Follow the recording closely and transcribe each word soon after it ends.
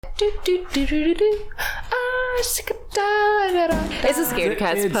It's a Scared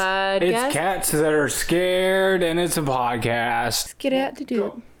Cats podcast. It's cats that are scared, and it's a podcast. Let's get out to do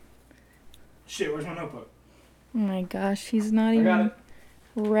it. Shit, where's my notebook? Oh my gosh, he's not I got even it.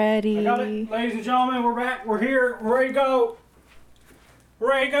 ready. I got it. Ladies and gentlemen, we're back. We're here. We're ready to go. We're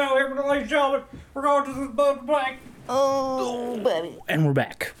ready to go. Here, ladies and gentlemen. We're going to the boat black. Oh, buddy. And we're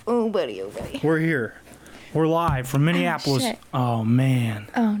back. Oh, buddy. Oh, buddy. We're here. We're live from Minneapolis. shit. Oh, man.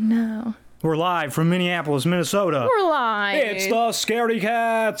 Oh, no. We're live from Minneapolis, Minnesota. We're live. It's the Scaredy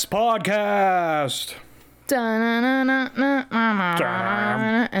Cats podcast. And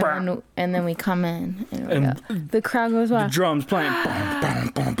then we come in. And the crowd goes wild. The drums playing.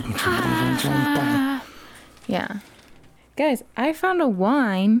 Yeah. Guys, I found a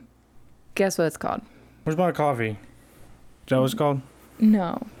wine. Guess what it's called? Where's my coffee? Is that what it's called?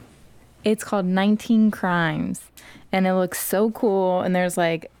 No. It's called 19 Crimes. And it looks so cool. And there's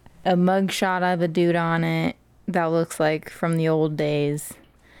like a mugshot of a dude on it that looks like from the old days.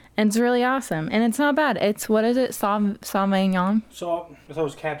 And it's really awesome. And it's not bad. It's, what is it? Sauvignon? So, I thought it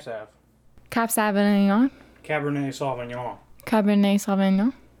was Cap Sav. Cap Sauvignon? Cabernet Sauvignon. Cabernet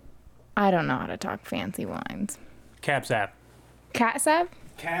Sauvignon? I don't know how to talk fancy wines. Cap Sav. Cat Sav?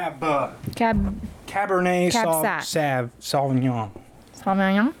 Cabernet Cab Sauvignon.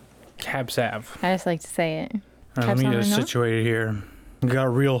 Sauvignon? Cab Sav. I just like to say it. All right, let me get us situated here. I got a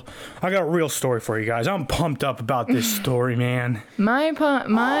real story for you guys. I'm pumped up about this story, man.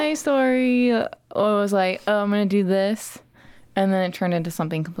 My story was like, oh, I'm gonna do this, and then it turned into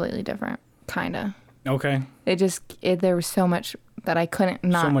something completely different, kinda. Okay. There was so much that I couldn't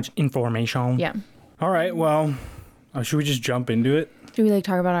not. So much information. Yeah. All right. Well, should we just jump into it? Should we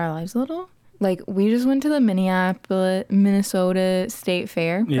talk about our lives a little? We just went to the Minnesota State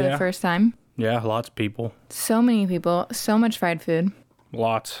Fair for the first time. Yeah, lots of people. So many people. So much fried food.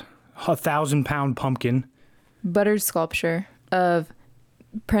 Lots. 1,000-pound pumpkin. Buttered sculpture of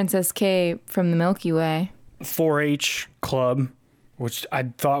Princess K from the Milky Way. 4-H club, which I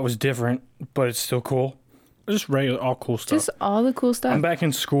thought was different, but it's still cool. Just regular, all cool stuff. Just all the cool stuff. I'm back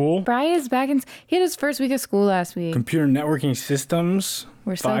in school. Brian's back in. He had his first week of school last week. Computer networking systems.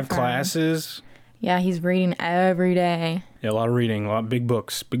 We're so 5 proud. classes. Yeah, he's reading every day. Yeah, a lot of reading, a lot of big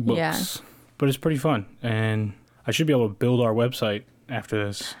books. Yeah. But it's pretty fun, and I should be able to build our website after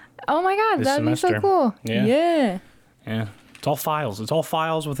this. Oh my god, that'd semester. be so cool. Yeah. It's all files. It's all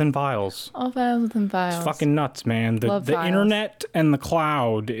files within files. All files within files. It's fucking nuts, man. The files. internet and the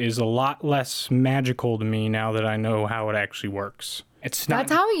cloud is a lot less magical to me now that I know how it actually works. It's not.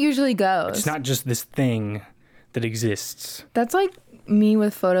 That's how it usually goes. It's not just this thing that exists. That's like me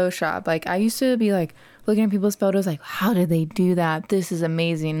with Photoshop. I used to be looking at people's photos how did they do that? This is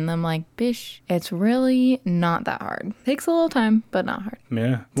amazing. And I'm like, bish, it's really not that hard. Takes a little time, but not hard.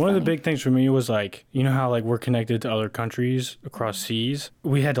 Yeah. One of the big things for me was you know how we're connected to other countries across seas?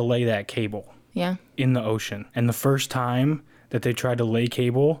 We had to lay that cable. Yeah. In the ocean. And the first time that they tried to lay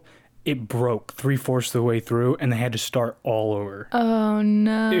cable, it broke 3/4 of the way through and they had to start all over. Oh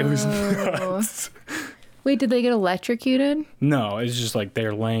no. It was nuts. Wait, did they get electrocuted? No, it's just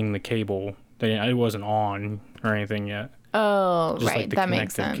they're laying the cable. It wasn't on or anything yet. Oh, just right. That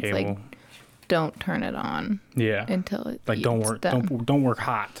makes sense. Cable. Don't turn it on. Yeah. Until it's don't work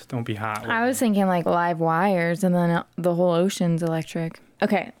hot. Don't be hot. I was thinking live wires and then the whole ocean's electric.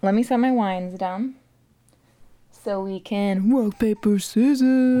 Okay, let me set my wines down so we can rock, paper,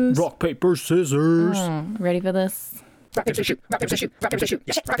 scissors. Rock, paper, scissors. Ready for this? Rock, paper, shoot. Rock, paper, shoot. Rock, paper, shoot.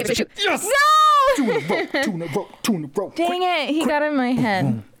 Yes! Rock, paper, shoot. Yes! No! Two in a row. Dang it, he got in my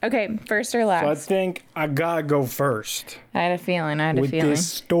head. Okay, first or last? So I think I gotta go first. I had a feeling. With this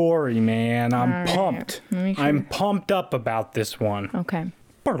story, man. I'm pumped. Sure. I'm pumped up about this one. Okay.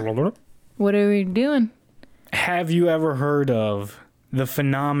 What are we doing? Have you ever heard of the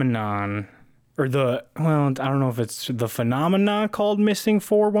phenomenon, or I don't know if it's the phenomena called missing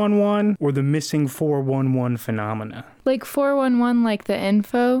 411 or the missing 411 phenomena? 411, the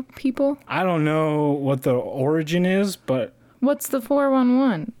info people? I don't know what the origin is, but... What's the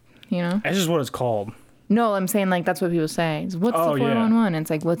 411, That's just what it's called. No, I'm saying that's what people say. What's the 411? Yeah.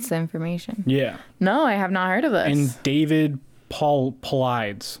 It's what's the information? Yeah. No, I have not heard of this. And David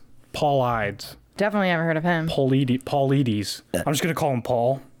Paulides. Definitely haven't heard of him. Paulides. I'm just going to call him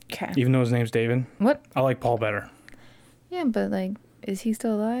Paul. Okay. Even though his name's David. What? I like Paul better. Yeah, but is he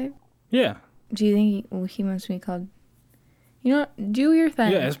still alive? Yeah. Do you think he must be called... You know what? Do your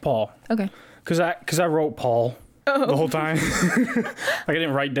thing. Yeah, it's Paul. Okay. Because I wrote Paul the whole time. I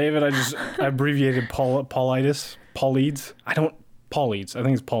didn't write David. I abbreviated Paulides. Paulides. I think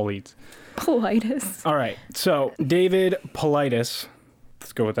it's Paulides. Paulides. All right. So David Paulides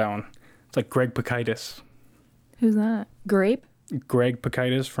Let's go with that one. It's like Greg Pakaitis. Who's that? Grape? Greg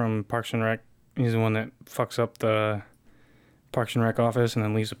Pakaitis from Parks and Rec. He's the one that fucks up the Parks and Rec office and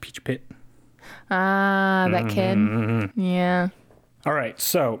then leaves a peach pit. Ah, that kid. Yeah. All right,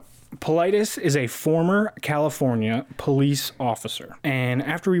 so Paulides is a former California police officer. And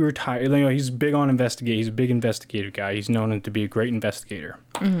after he retired, he's big on investigate. He's a big investigative guy. He's known to be a great investigator.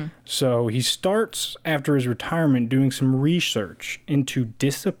 So he starts, after his retirement, doing some research into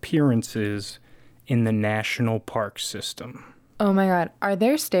disappearances in the national park system. Oh my God. Are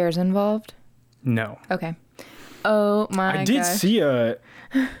there stairs involved? No. Okay. Oh my God. I did see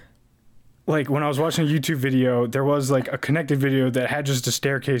when I was watching a YouTube video, there was like a connected video that had just a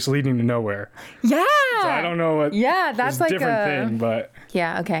staircase leading to nowhere. Yeah. So I don't know what. Yeah, that's like different thing, but.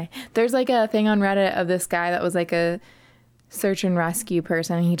 Yeah, okay. There's like a thing on Reddit of this guy that was like a search and rescue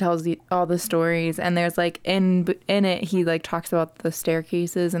person. He tells all the stories, and there's like in it he like talks about the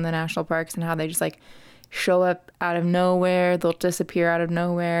staircases in the national parks and how they just like show up out of nowhere, they'll disappear out of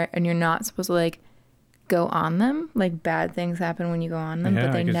nowhere, and you're not supposed to like go on them. Like bad things happen when you go on them,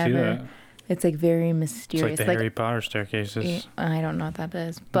 but they never. It's like very mysterious. It's like the Harry Potter staircases. I don't know what that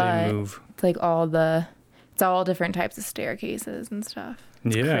is, but they move. It's like it's all different types of staircases and stuff.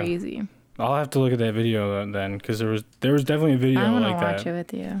 It's crazy. I'll have to look at that video then, because there was definitely a video like that. I want to watch it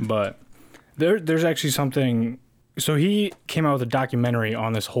with you. But there's actually something. So he came out with a documentary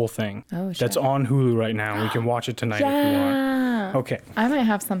on this whole thing. Oh, shit. That's on Hulu right now. We can watch it tonight if you want. Okay. I might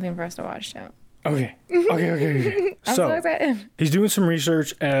have something for us to watch too. Okay. I'm so excited. He's doing some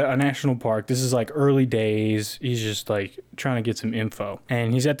research at a national park. This is like early days. He's just like trying to get some info.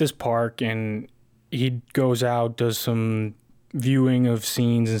 And he's at this park and he goes out, does some viewing of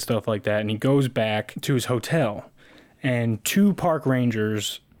scenes and stuff like that. And he goes back to his hotel. And 2 park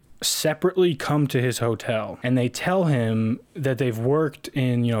rangers separately come to his hotel. And they tell him that they've worked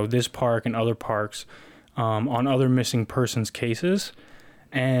in, this park and other parks on other missing persons cases.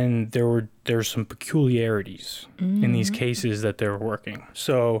 And there's some peculiarities in these cases that they're working.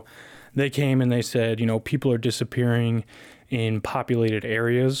 So they came and they said, people are disappearing in populated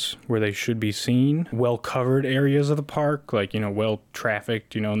areas where they should be seen, well-covered areas of the park, like,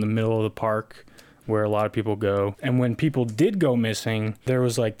 well-trafficked, in the middle of the park where a lot of people go. And when people did go missing, there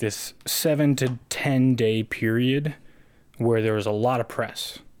was like this 7 to 10 day period where there was a lot of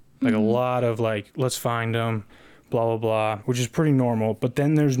press, like a lot of like, let's find them. Blah, blah, blah, which is pretty normal. But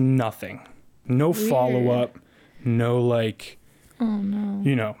then there's nothing. No follow-up. No, like... Oh,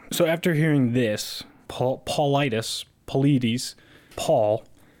 no. So after hearing this, Paul... I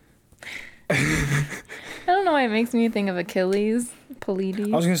don't know why it makes me think of Achilles.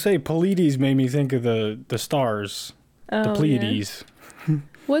 Paulides. I was going to say, Paulides made me think of the stars. The Pleiades. Yeah.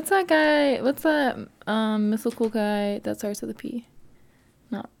 What's that guy... What's that mythical guy that starts with a P?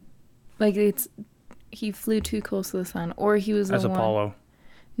 No. Like, it's... He flew too close to the sun, or he was the one. That's Apollo.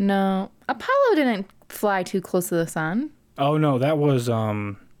 No, Apollo didn't fly too close to the sun. Oh no, that was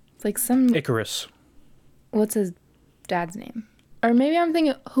It's like some Icarus. What's his dad's name? Or maybe I'm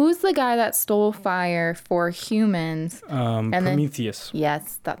thinking, who's the guy that stole fire for humans? Prometheus.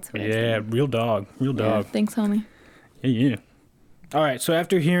 Yes, that's what it's Yeah, real dog. Yeah, thanks, homie. Yeah. All right, so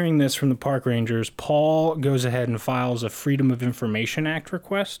after hearing this from the park rangers, Paul goes ahead and files a Freedom of Information Act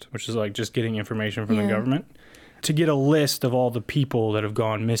request, which is like just getting information from the government, to get a list of all the people that have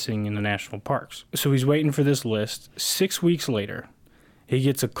gone missing in the national parks. So he's waiting for this list. 6 weeks later, he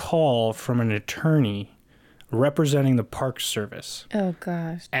gets a call from an attorney representing the Park Service. Oh,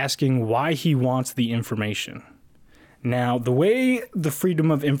 gosh. Asking why he wants the information. Now, the way the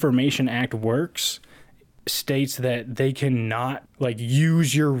Freedom of Information Act works states that they cannot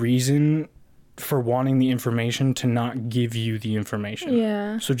use your reason for wanting the information to not give you the information.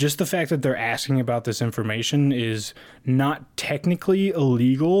 Yeah. So just the fact that they're asking about this information is not technically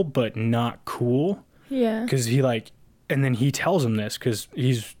illegal, but not cool. Yeah. Because and then he tells him this because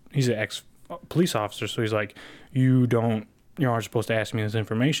he's an ex-police officer, so he's like, you aren't supposed to ask me this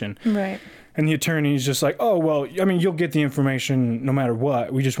information. Right. And the attorney's just like, oh, well, I mean, you'll get the information no matter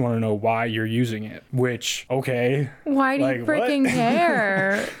what. We just want to know why you're using it. Which, okay. Why do you freaking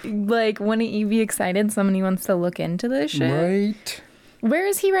care? Wouldn't you be excited somebody wants to look into this shit? Right. Where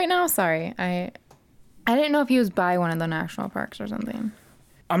is he right now? Sorry. I didn't know if he was by one of the national parks or something.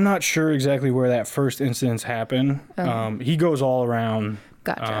 I'm not sure exactly where that first incidents happened. Okay. He goes all around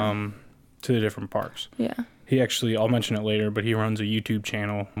gotcha. To the different parks. Yeah. He actually, I'll mention it later, but he runs a YouTube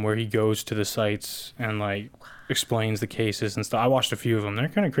channel where he goes to the sites and explains the cases and stuff. I watched a few of them. They're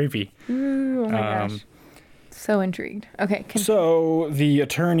kind of creepy. Ooh, oh my gosh. So intrigued. Okay. So the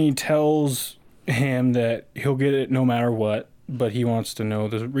attorney tells him that he'll get it no matter what, but he wants to know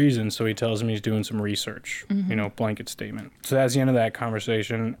the reason, so he tells him he's doing some research, blanket statement. So that's the end of that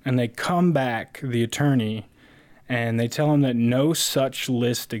conversation, and they come back, the attorney, and they tell him that no such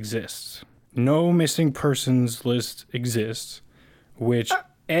list exists. No missing persons list exists, which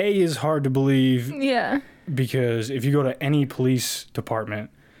A, is hard to believe. Yeah. Because if you go to any police department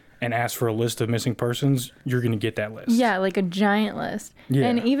and ask for a list of missing persons, you're going to get that list. Yeah, like a giant list. Yeah.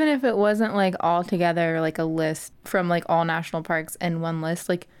 And even if it wasn't like all together, like a list from like all national parks in one list,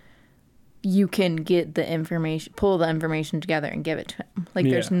 like you can get the information, pull the information together and give it to him. Like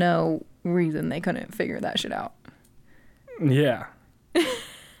there's no reason they couldn't figure that shit out. Yeah.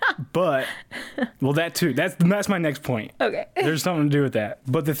 But, well, that too. That's my next point. Okay. There's something to do with that.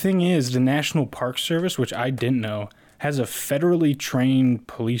 But the thing is, the National Park Service, which I didn't know, has a federally trained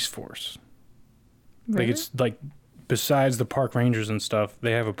police force. Really? Like, it's like, besides the park rangers and stuff,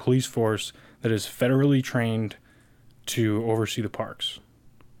 they have a police force that is federally trained to oversee the parks.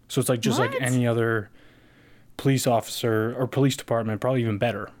 So it's like just like any other police officer or police department, probably even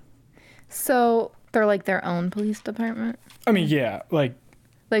better. So they're like their own police department? I mean, yeah, like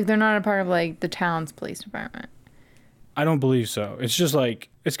they're not a part of like the town's police department. I don't believe so. It's just like,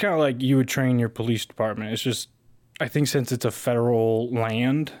 it's kind of like you would train your police department. It's just, I think since it's a federal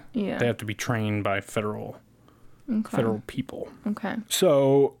land, they have to be trained by federal people. Okay.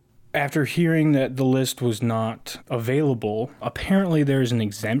 So after hearing that the list was not available, apparently there's an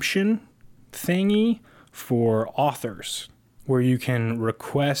exemption thingy for authors where you can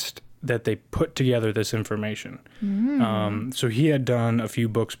request that they put together this information. So he had done a few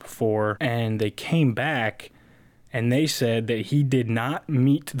books before, and they came back and they said that he did not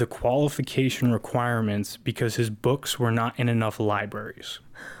meet the qualification requirements because his books were not in enough libraries.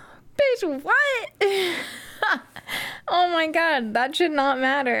 Bitch, what? Oh my god, that should not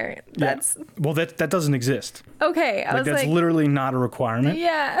matter. That's well, that doesn't exist. okay. I was that's like, literally not a requirement.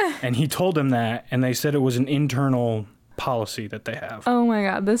 yeah. And he told them that, and they said it was an internal policy that they have. Oh my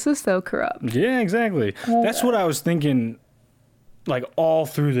god, this is so corrupt. Yeah, exactly. That's what I was thinking, like, all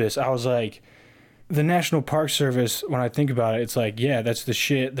through this. I was like, the National Park Service, when I think about it, it's like, yeah, that's the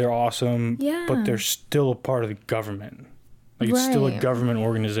shit. They're awesome. Yeah. But they're still a part of the government. Like, it's still a government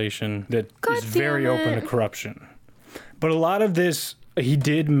organization that is very open to corruption. But a lot of this, he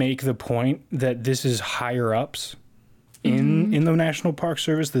did make the point that this is higher ups in the National Park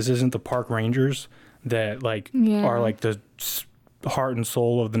Service. This isn't the park rangers that are like the heart and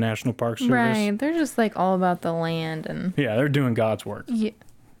soul of the National Park Service. Right. They're just like all about the land and yeah, they're doing God's work. Yeah.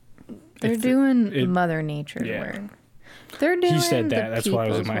 They're doing Mother Nature's work. They're doing He said that. That's why it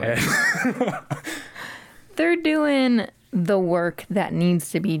was in my head. They're doing the work that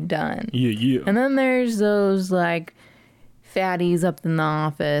needs to be done. Yeah. And then there's those like fatties up in the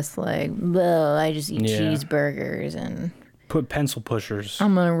office like, well, I just eat cheeseburgers and put pencil pushers.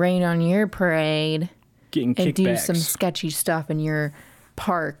 I'm gonna rain on your parade. Getting kickbacks. And do some sketchy stuff in your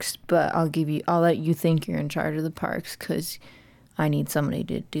parks, but I'll let you think you're in charge of the parks because I need somebody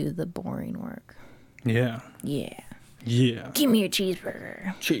to do the boring work. Yeah. Give me a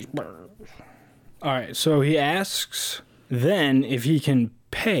cheeseburger. All right, so he asks then if he can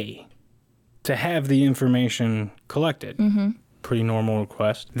pay to have the information collected. Pretty normal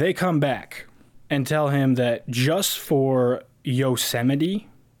request. They come back and tell him that just for Yosemite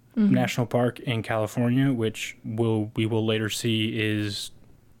National Park in California, which we will later see is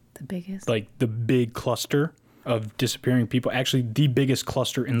the biggest, like the big cluster of disappearing people, actually the biggest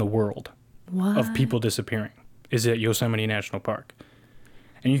cluster in the world of people disappearing is at Yosemite National Park.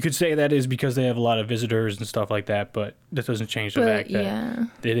 And you could say that is because they have a lot of visitors and stuff like that, but that doesn't change the fact that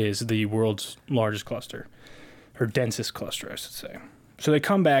it is the world's largest cluster, or densest cluster, I should say. So they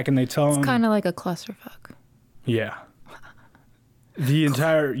come back and they tell him... It's kind of like a clusterfuck. Yeah. The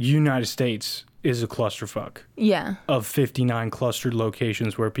entire United States is a clusterfuck. Yeah. Of 59 clustered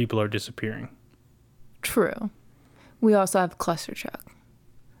locations where people are disappearing. True. We also have Cluster Truck.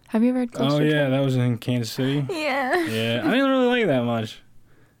 Have you ever had Cluster Truck? Oh, yeah, that was in Kansas City. Yeah. Yeah, I didn't really like it that much.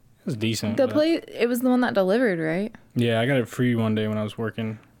 It was decent. It was the one that delivered, right? Yeah, I got it free one day when I was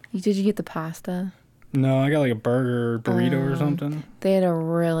working. Did you get the pasta? No, I got like a burger or burrito or something. They had a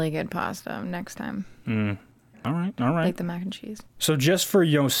really good pasta next time. All right. Like the mac and cheese. So just for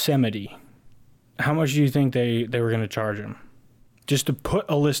Yosemite, how much do you think they were going to charge him? Just to put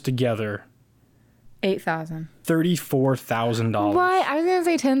a list together. $8,000. $34,000. What? I was going to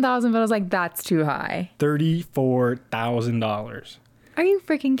say $10,000, but I was like, that's too high. $34,000. Are you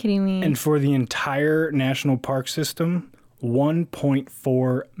freaking kidding me? And for the entire national park system,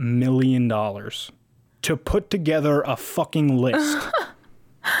 $1.4 million to put together a fucking list.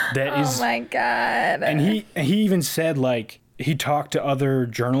 That is, oh my God. and he even said, like, he talked to other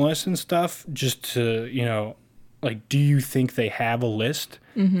journalists and stuff just to, like, do you think they have a list?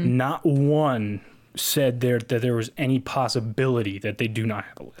 Mm-hmm. Not one said that there was any possibility that they do not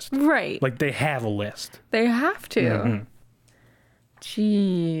have a list. Right. Like, they have a list. They have to. Mm-hmm.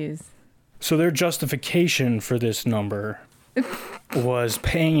 Jeez. So their justification for this number was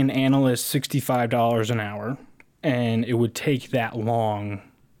paying an analyst $65 an hour, and it would take that long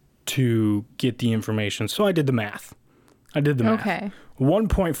to get the information. So I did the math. Okay.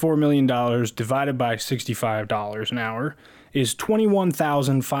 $1.4 million divided by $65 an hour is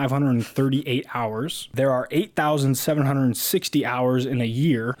 21,538 hours. There are 8,760 hours in a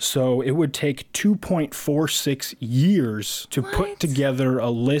year, so it would take 2.46 years to put together a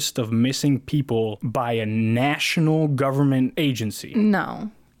list of missing people by a national government agency. No.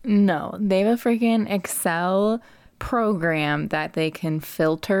 They have a freaking Excel program that they can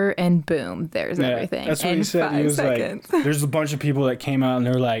filter, and boom, there's everything. That's what he said. He was seconds. Like, there's a bunch of people that came out and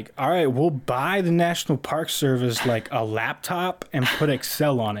they're like, all right, we'll buy the National Park Service like a laptop and put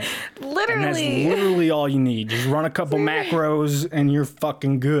Excel on it. Literally. And that's literally all you need. Just run a couple macros and you're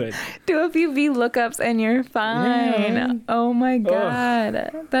fucking good. Do a few VLOOKUPs and you're fine. Yeah. Oh my God.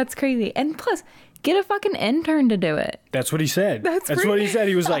 Ugh. That's crazy. And plus, get a fucking intern to do it. That's what he said. That's what he said.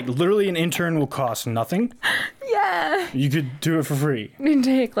 He was like, literally, an intern will cost nothing. Yeah. You could do it for free. It'd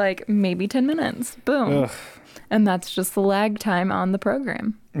take like maybe 10 minutes. Boom. Ugh. And that's just the lag time on the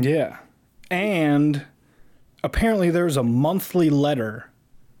program. Yeah. And apparently there's a monthly letter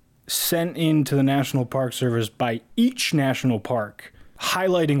sent into the National Park Service by each national park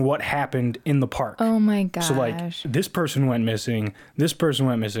highlighting what happened in the park. Oh my gosh. So like, this person went missing,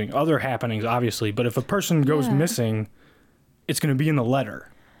 other happenings obviously, but if a person goes missing, it's going to be in the letter.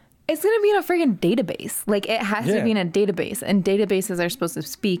 It's going to be in a freaking database. Like, it has to be in a database, and databases are supposed to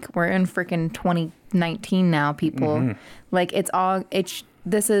speak. We're in freaking 2019 now, people. Mm-hmm. Like,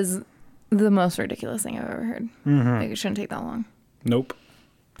 this is the most ridiculous thing I've ever heard. Mm-hmm. Like, it shouldn't take that long. Nope,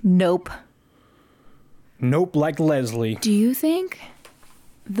 like Leslie. Do you think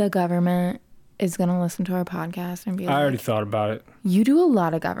the government is going to listen to our podcast and be like, I already thought about it. You do a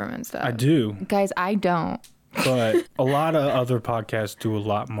lot of government stuff. I do. Guys, I don't. But a lot of other podcasts do a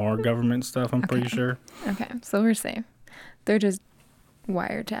lot more government stuff, I'm pretty sure. Okay, so we're safe. They're just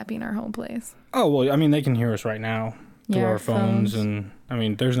wiretapping our whole place. Oh, well, I mean, they can hear us right now through our phones. And, I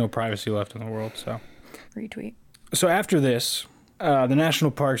mean, there's no privacy left in the world, so. Retweet. So after this, the National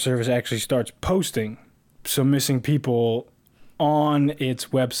Park Service actually starts posting some missing people on its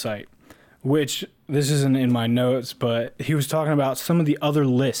website, which this isn't in my notes, but he was talking about some of the other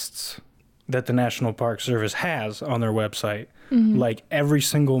lists that the National Park Service has on their website, like every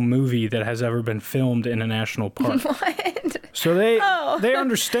single movie that has ever been filmed in a national park. What? So they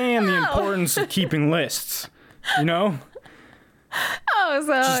understand the importance of keeping lists, Oh, so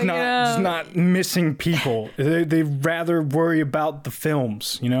just not missing people. They rather worry about the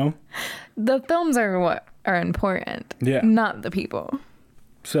films, The films are what are important, not the people.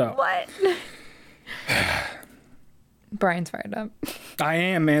 So what? Brian's fired up. I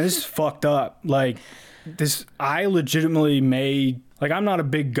am, man. This is fucked up. Like, this, I legitimately I'm not a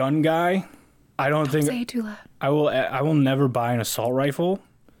big gun guy. Don't say it too loud. I will never buy an assault rifle.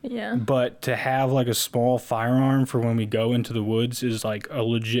 Yeah. But to have like a small firearm for when we go into the woods is like a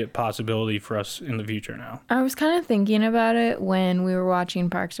legit possibility for us in the future now. I was kind of thinking about it when we were watching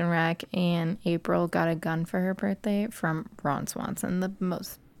Parks and Rec and April got a gun for her birthday from Ron Swanson, the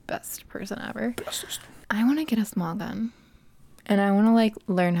best person ever. Bestest. I want to get a small gun, and I want to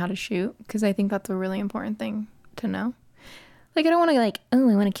learn how to shoot, because I think that's a really important thing to know. I don't want to I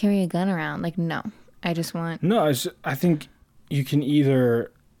want to carry a gun around. No, I just want. No, I think you can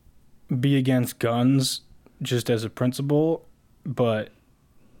either be against guns just as a principle, but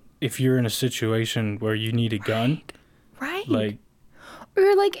if you're in a situation where you need a gun, right? Or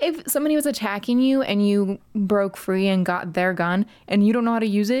if somebody was attacking you and you broke free and got their gun and you don't know how to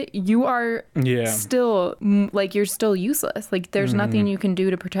use it, you are still you're still useless. There's nothing you can do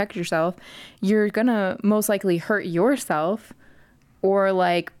to protect yourself. You're gonna most likely hurt yourself or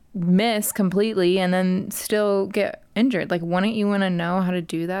miss completely and then still get injured. Wouldn't you want to know how to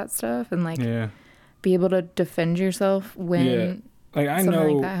do that stuff and be able to defend yourself when something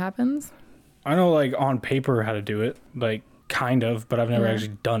like that happens? I know on paper how to do it, kind of, but I've never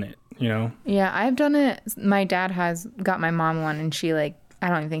actually done it, Yeah, I've done it. My dad has got my mom one, and she I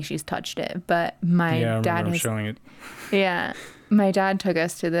don't even think she's touched it, but my dad has showing it. Yeah, my dad took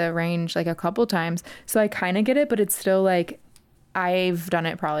us to the range a couple times, so I kind of get it, but it's still I've done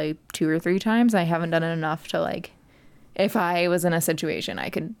it probably 2 or 3 times. I haven't done it enough to if I was in a situation, I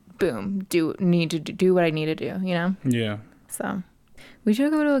could need to do what I need to do, Yeah. So we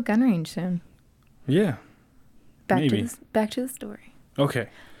should go to a gun range soon. Yeah. Maybe. Back to the story. Okay.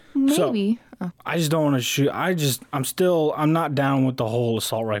 Maybe. So, I just don't want to shoot. I'm not down with the whole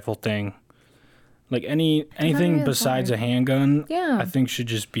assault rifle thing. Like anything besides a handgun, yeah, I think should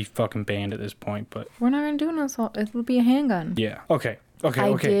just be fucking banned at this point. But we're not gonna do an assault. It'll be a handgun. Yeah. Okay.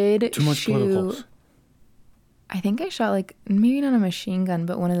 I did Too much politicals. I think I shot like maybe not a machine gun,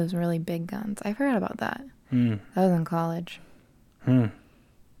 but one of those really big guns. I forgot about that. That was in college.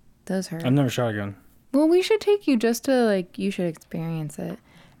 Those hurt. I've never shot a gun. Well, we should take you just to like you should experience it,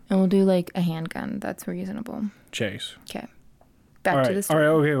 and we'll do like a handgun. That's reasonable. Chase. Okay. Back to the story.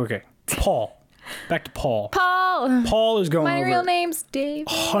 All right. Okay. Paul. Back to Paul. Paul is going My over real name's Dave.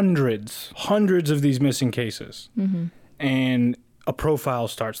 hundreds of these missing cases, and a profile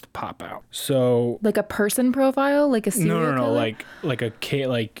starts to pop out. So like a person profile, like a serial killer? No, like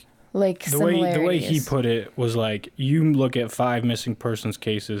the way he put it was like, you look at 5 missing persons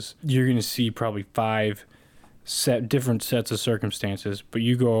cases, you're gonna see probably 5 different sets of circumstances, but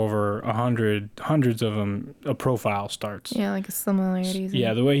you go over hundreds of them, a profile starts. Yeah, like a similarities.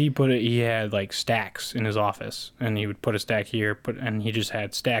 Yeah, the way he put it, he had like stacks in his office, and he would put a stack here, and he just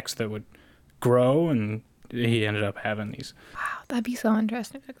had stacks that would grow, and he ended up having these. Wow, that'd be so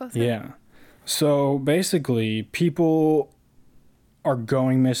interesting to go through. Yeah. So basically, people are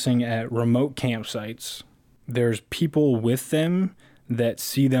going missing at remote campsites. There's people with them that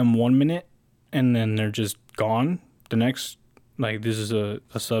see them 1 minute, and then they're just gone the next. Like, this is a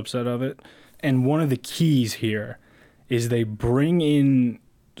subset of it. And one of the keys here is they bring in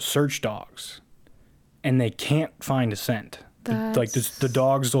search dogs, and they can't find a scent. The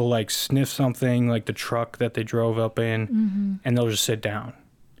dogs will like sniff something, like the truck that they drove up in, and they'll just sit down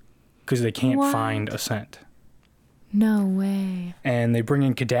because they can't find a scent. No way. And they bring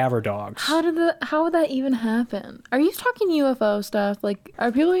in cadaver dogs. How would that even happen? Are you talking UFO stuff? Like,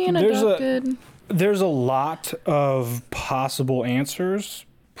 are people being abducted? There's a lot of possible answers,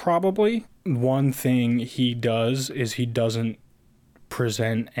 probably. One thing he does is he doesn't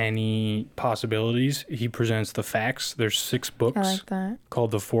present any possibilities. He presents the facts. There's 6 books. I like that.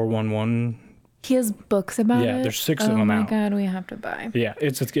 Called the 411. He has books about it? Yeah, there's 6 of them out. Oh my God, we have to buy. Yeah,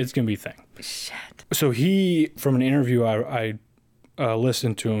 it's going to be a thing. Shit. So from an interview I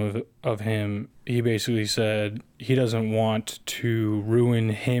listened to of him, he basically said he doesn't want to ruin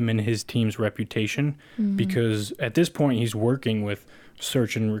him and his team's reputation because at this point he's working with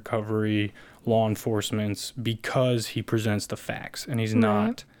search and recovery, law enforcement, because he presents the facts and he's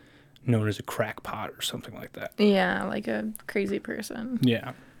not known as a crackpot or something like that. Yeah, like a crazy person.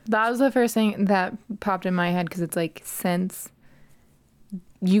 Yeah. That was the first thing that popped in my head because it's like scents.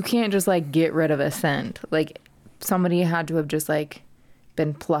 You can't just like get rid of a scent. Like somebody had to have just like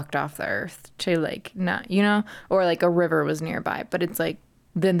been plucked off the earth to like not, or like a river was nearby. But it's like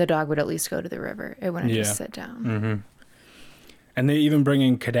then the dog would at least go to the river. It wouldn't just sit down. Mm-hmm. And they even bring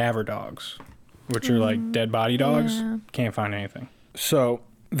in cadaver dogs, which are like dead body dogs. Yeah. Can't find anything. So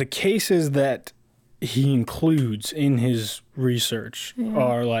the cases that he includes in his research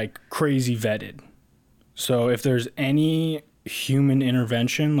are like crazy vetted. So if there's any human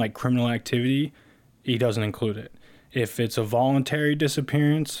intervention, like criminal activity, he doesn't include it. If it's a voluntary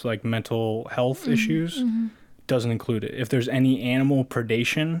disappearance, like mental health issues, doesn't include it. If there's any animal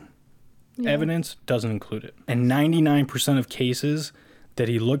predation evidence, doesn't include it. And 99% of cases that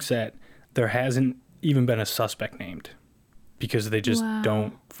he looks at, there hasn't even been a suspect named because they just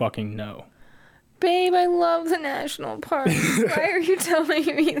don't fucking know. Babe, I love the national parks. Why are you telling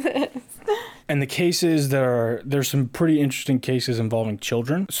me this? And the cases there's some pretty interesting cases involving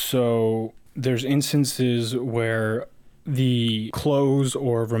children. So there's instances where the clothes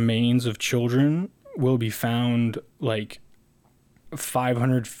or remains of children will be found like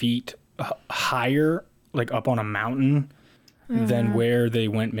 500 feet higher, like up on a mountain than where they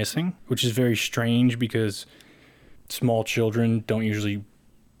went missing, which is very strange because small children don't usually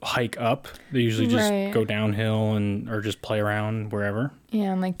hike up. They usually just go downhill or just play around wherever.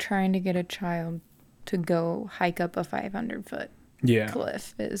 Yeah, and like trying to get a child to go hike up a 500-foot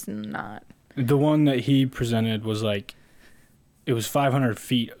cliff is not. The one that he presented was like, it was 500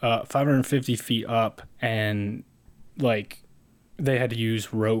 feet up, 550 feet up, and like they had to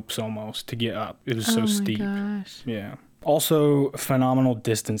use ropes almost to get up. It was so steep. Oh my gosh. Yeah. Also, phenomenal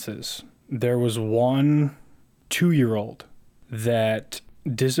distances. There was one 2-year-old that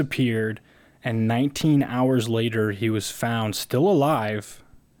disappeared, and 19 hours later he was found still alive,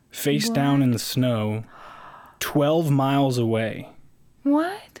 face down in the snow, 12 miles away.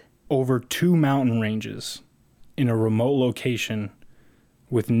 What? Over 2 mountain ranges in a remote location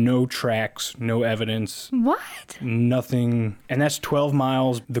with no tracks, no evidence, What? nothing. And that's 12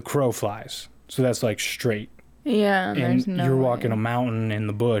 miles the crow flies. So that's like straight. Yeah, And there's no you're way. walking a mountain in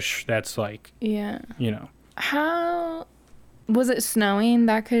the bush. That's like, Yeah. you know. How was it snowing?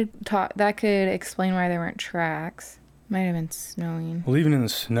 That could explain why there weren't tracks. Might have been snowing. Well, even in the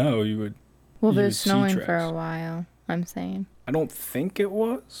snow, you would. Well, you it would was see snowing for tracks. a while, I'm saying. I don't think it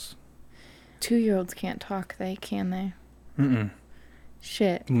was. 2-year-olds can't talk, can they? Mm-mm.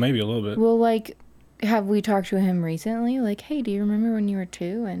 Shit. Maybe a little bit. Well, like, have we talked to him recently? Like, hey, do you remember when you were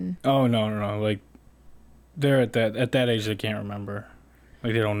 2? And Oh, no. Like, they're at that age, they can't remember.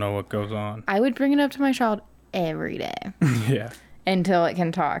 Like, they don't know what goes on. I would bring it up to my child every day Yeah. until it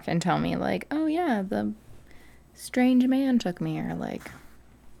can talk and tell me, like, oh, yeah, the strange man took me, or, like,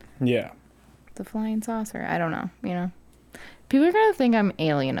 Yeah. the flying saucer. I don't know, you know? People are going to think I'm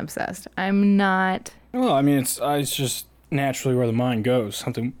alien obsessed. I'm not. Well, I mean, it's just naturally where the mind goes.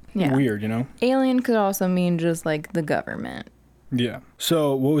 Something weird, you know? Alien could also mean just, like, the government. Yeah.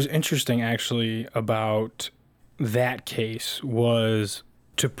 So what was interesting, actually, about that case was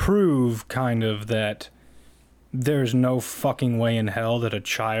to prove kind of that there's no fucking way in hell that a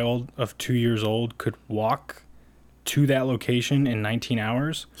child of 2 years old could walk to that location in 19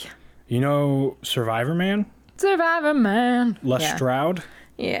 hours. Yeah. You know Survivor Man? Survivor Man. Les Stroud?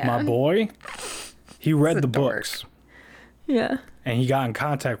 Yeah. My boy? He read a the dork. books. Yeah. And he got in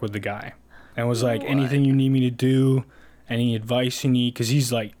contact with the guy and was like, anything you need me to do, any advice you need, because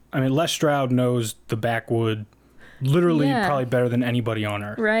he's like, I mean, Les Stroud knows the backwood literally probably better than anybody on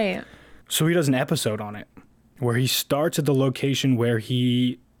earth. Right. So he does an episode on it where he starts at the location where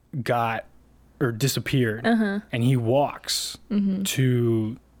he got or disappeared, and he walks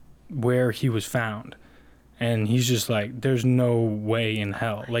to where he was found. And he's just like, there's no way in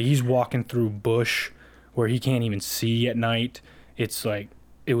hell. Like, he's walking through bush where he can't even see at night. It's like,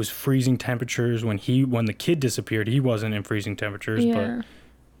 it was freezing temperatures when the kid disappeared. He wasn't in freezing temperatures, but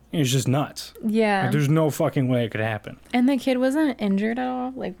it was just nuts. Yeah. Like, there's no fucking way it could happen. And the kid wasn't injured at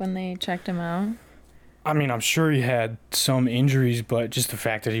all, like, when they checked him out? I mean, I'm sure he had some injuries, but just the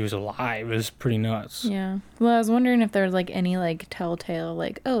fact that he was alive is pretty nuts. Yeah. Well, I was wondering if there was, like, any, like, telltale,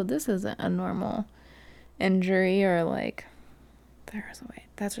 like, oh, this isn't a normal injury, or, like, there was a way.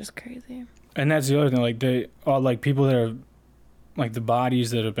 That's just crazy. And that's the other thing. Like, they all, like, people that are, like, the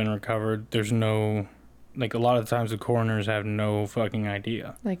bodies that have been recovered, there's no, like, a lot of the times the coroners have no fucking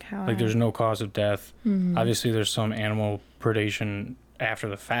idea. Like, how? Like, there's no cause of death. Mm-hmm. Obviously, there's some animal predation after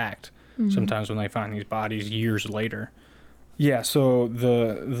the fact. Sometimes when they find these bodies years later. Yeah, so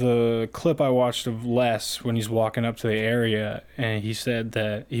the clip I watched of Les when he's walking up to the area, and he said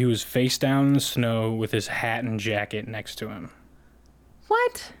that he was face down in the snow with his hat and jacket next to him.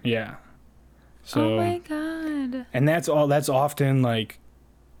 What? Yeah. So, oh my god. And that's often, like,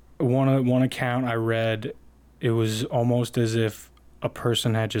 one account I read, it was almost as if a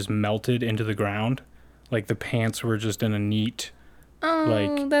person had just melted into the ground. Like, the pants were just in a neat... Oh,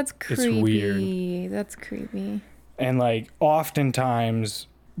 like, that's creepy. it's weird. That's creepy. And, like, oftentimes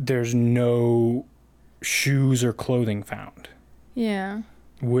there's no shoes or clothing found. Yeah.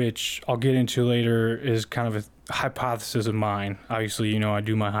 Which I'll get into later is kind of a hypothesis of mine. Obviously, you know, I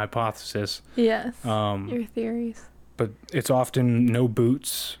do my hypothesis. Yes. Your theories. But it's often no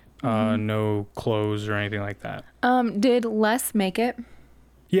boots, no clothes or anything like that. Did Les make it?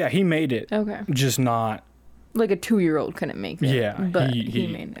 Yeah, he made it. Okay. Just not... Like a 2-year-old couldn't make it. Yeah. But he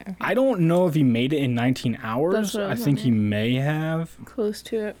made it. Okay. I don't know if he made it in 19 hours. That's what I I was think he may have. Close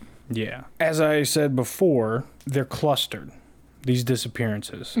to it. Yeah. As I said before, they're clustered, these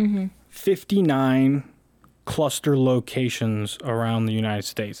disappearances. 59 cluster locations around the United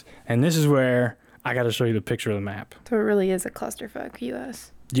States. And this is where I got to show you the picture of the map. So it really is a clusterfuck,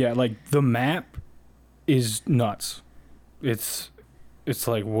 U.S. Yeah, like, the map is nuts. It's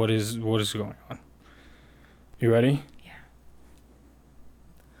like, what is going on? You ready? Yeah.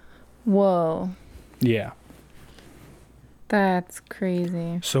 Whoa. Yeah. That's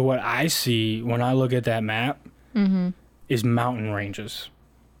crazy. So what I see when I look at that map is mountain ranges.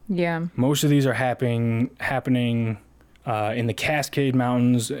 Yeah. Most of these are happening in the Cascade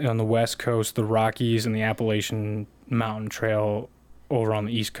Mountains on the west coast, the Rockies, and the Appalachian Mountain Trail over on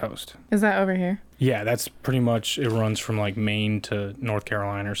the east coast. Is that over here? Yeah, that's pretty much, it runs from, like, Maine to North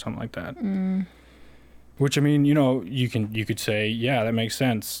Carolina or something like that. Which, I mean, you know, you could say, yeah, that makes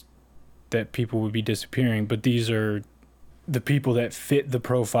sense that people would be disappearing, but these are the people that fit the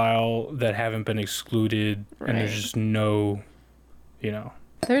profile that haven't been excluded, and there's just no, you know.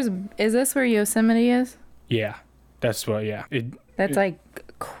 Is this where Yosemite is? Yeah, that's what, yeah. That's like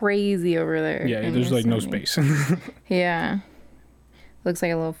crazy over there. Yeah, there's like no space. Yeah. Looks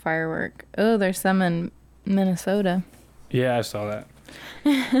like a little firework. Oh, there's some in Minnesota. Yeah, I saw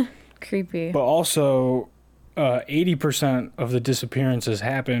that. Creepy. But also, 80% of the disappearances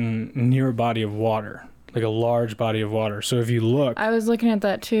happen near a body of water, like a large body of water. So if you look, I was looking at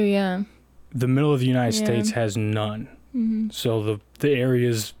that too, yeah. the middle of the United States has none. Mm-hmm. So the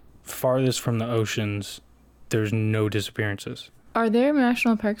areas farthest from the oceans, there's no disappearances. Are there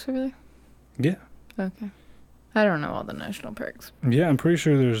national parks over there? Yeah. Okay. I don't know all the national parks. Yeah, I'm pretty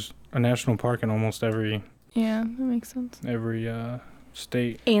sure there's a national park in almost every Yeah, that makes sense.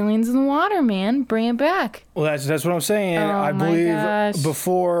 state. Aliens in the water, man. Bring it back. Well, that's what I'm saying. Oh, I my believe gosh.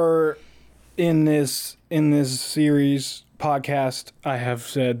 before in this series podcast, I have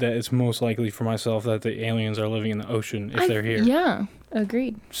said that it's most likely for myself that the aliens are living in the ocean if they're here. Yeah,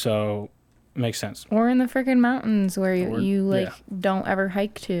 agreed. So, makes sense. Or in the freaking mountains where Or- you don't ever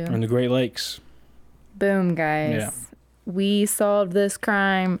hike to. Or in the Great Lakes. Boom, guys. Yeah. We solved this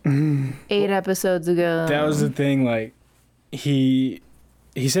crime 8 episodes ago. That was the thing. Like, he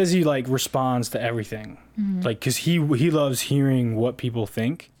says he like responds to everything, like because he loves hearing what people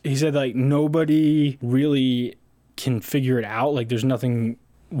think. He said like nobody really can figure it out. Like, there's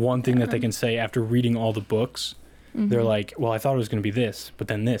one thing that they can say after reading all the books. They're like, well, I thought it was going to be this, but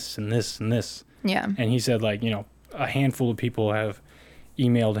then this and this and this. Yeah. And he said like, a handful of people have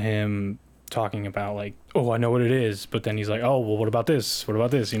emailed him talking about like, oh, I know what it is, but then he's like, oh, well, what about this? What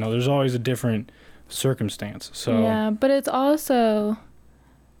about this? There's always a different circumstance. So yeah, but it's also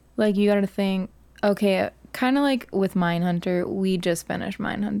like you got to think, okay, kind of like with Mindhunter, we just finished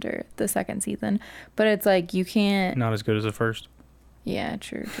Mindhunter, the 2nd season, but it's like you can't. not as good as the first. Yeah,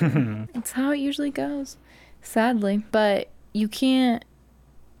 true. That's how it usually goes, sadly. But you can't,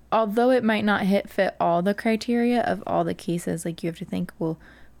 although it might not fit all the criteria of all the cases, like you have to think, well,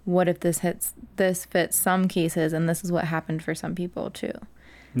 what if this fits some cases and this is what happened for some people too.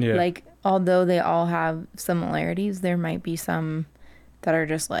 Yeah. Like, although they all have similarities, there might be some that are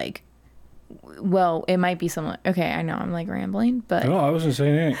just like, well, it might be similar. Okay, I know I'm like rambling, but No, I wasn't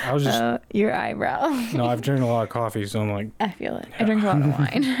saying anything. I was just your eyebrow. no, I've drank a lot of coffee, so I'm like, I feel it. I drink a lot of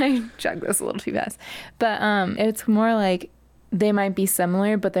wine. I chugged this a little too fast. But it's more like they might be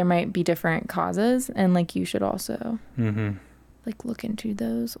similar, but there might be different causes, and like you should also like look into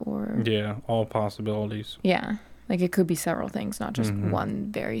those or yeah, all possibilities. yeah. Like it could be several things, not just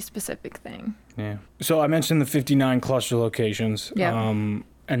one very specific thing. Yeah. So I mentioned the 59 cluster locations. Yeah.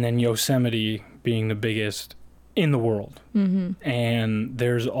 And then Yosemite being the biggest in the world. And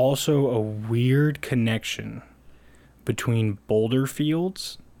there's also a weird connection between boulder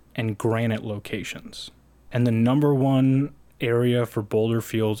fields and granite locations. And the number one area for boulder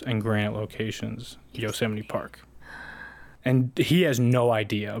fields and granite locations, Yosemite Park. And he has no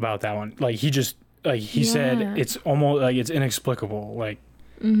idea about that one. Like, he said it's almost like it's inexplicable. Like,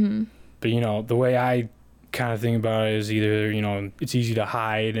 but the way I kind of think about it is either, it's easy to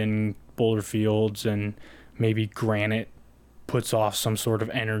hide in boulder fields and maybe granite puts off some sort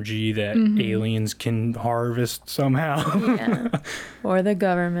of energy that aliens can harvest somehow. Yeah. Or the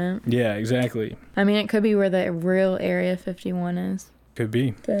government. Yeah, exactly. I mean, it could be where the real Area 51 is. Could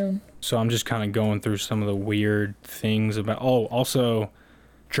be. Boom. So I'm just kind of going through some of the weird things about, also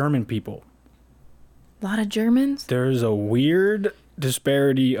German people. A lot of Germans? There's a weird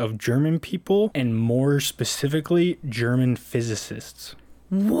disparity of German people and more specifically German physicists.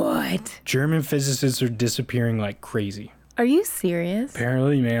 What? German physicists are disappearing like crazy. Are you serious?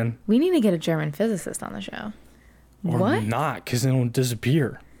 Apparently, man. We need to get a German physicist on the show. Or what? not, because they don't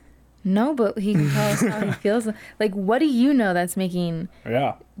disappear. No, but he can tell us how he feels. Like, what do you know that's making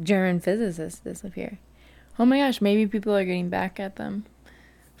German physicists disappear? Oh my gosh, maybe people are getting back at them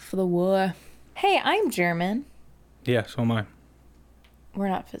for the war. Hey, I'm German. Yeah, so am I. We're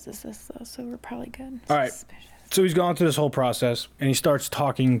not physicists, though, so we're probably good. All right. Suspicious. So he's gone through this whole process, and he starts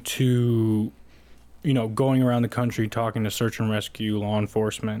talking to, going around the country, talking to search and rescue, law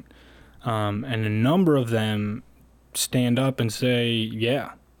enforcement. And a number of them stand up and say,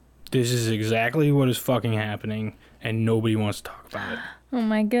 yeah, this is exactly what is fucking happening, and nobody wants to talk about it. Oh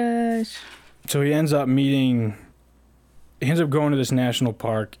my gosh. So he ends up going to this national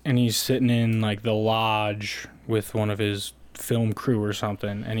park, and he's sitting in like the lodge with one of his film crew or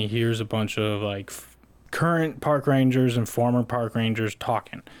something, and he hears a bunch of like current park rangers and former park rangers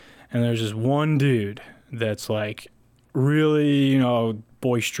talking. And there's this one dude that's like really,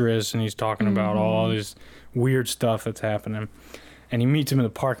 boisterous, and he's talking about all this weird stuff that's happening. And he meets him in the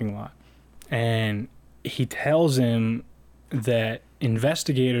parking lot, and he tells him that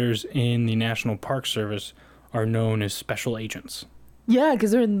investigators in the National Park Service are known as special agents. Yeah,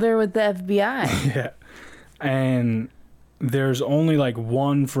 because they're with the FBI. Yeah. And there's only like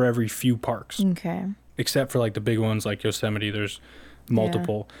one for every few parks. Okay. Except for like the big ones like Yosemite, there's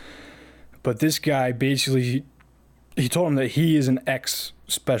multiple. Yeah. But this guy basically, he told him that he is an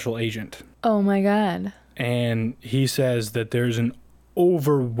ex-special agent. Oh my God. And he says that there's an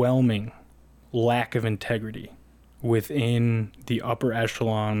overwhelming lack of integrity within the upper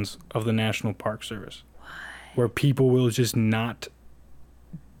echelons of the National Park Service. Why? Where people will just not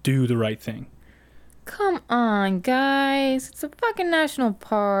do the right thing. Come on, guys. It's the fucking national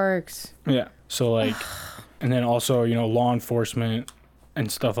parks. Yeah. So, like, and then also, you know, law enforcement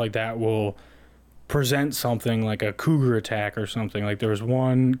and stuff like that will present something like a cougar attack or something. Like, there was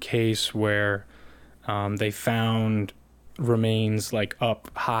one case where they found remains, like, up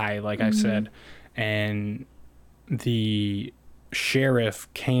high, like I said, and the sheriff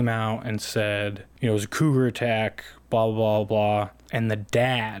came out and said, you know, it was a cougar attack, blah, blah, blah, blah. And the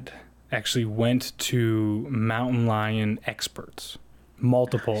dad actually went to mountain lion experts,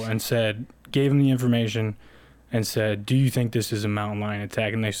 multiple, and said, gave him the information and said, do you think this is a mountain lion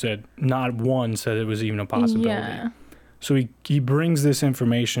attack? And they said, not one said it was even a possibility. Yeah. So he brings this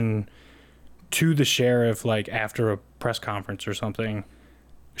information to the sheriff, like after a press conference or something.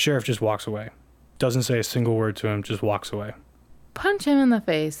 Sheriff just walks away. Doesn't say a single word to him, just walks away. Punch him in the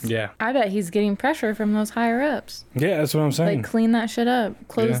face. Yeah. I bet he's getting pressure from those higher ups. Yeah, that's what I'm saying. Like, clean that shit up.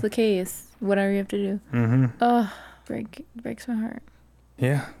 Close the case. Whatever you have to do. Mm-hmm. Ugh. Breaks my heart.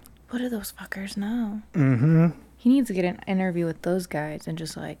 Yeah. What do those fuckers know? Mm-hmm. He needs to get an interview with those guys and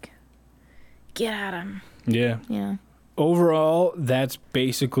just, like, get at him. Yeah. Yeah. Overall, that's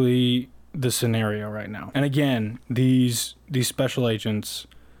basically the scenario right now. And again, these special agents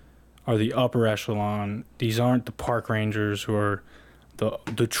are the upper echelon. These aren't the park rangers who are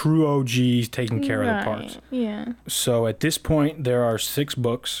the true OGs taking care of the parks. Yeah. So at this point, there are 6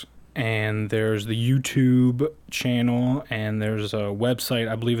 books, and there's the YouTube channel, and there's a website.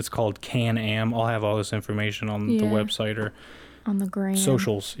 I believe it's called Can-Am. I'll have all this information on the website or on the gram.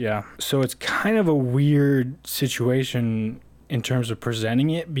 Socials. Yeah. So it's kind of a weird situation in terms of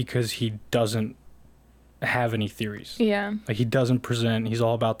presenting it because he doesn't have any theories. Yeah. Like, he doesn't present, he's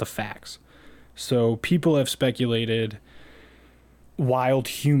all about the facts. So people have speculated wild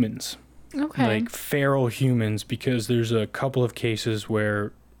humans. Okay. Like feral humans, because there's a couple of cases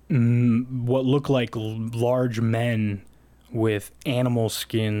where what look like large men with animal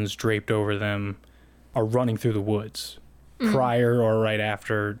skins draped over them are running through the woods prior or right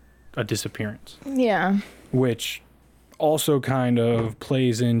after a disappearance. Yeah. Which also kind of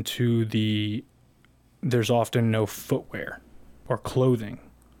plays into there's often no footwear or clothing,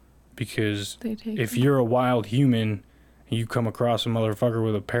 because if you're a wild human and you come across a motherfucker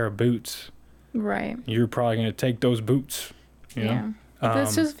with a pair of boots, right, you're probably going to take those boots, you know?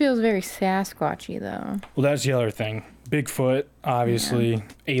 This just feels very Sasquatchy, though. Well, that's the other thing. Bigfoot, obviously. Yeah.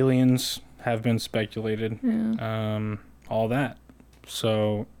 Aliens have been speculated. Yeah. All that.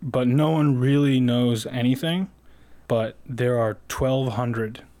 So, but no one really knows anything. But there are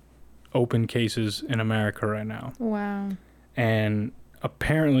 1,200 open cases in America right now. Wow. And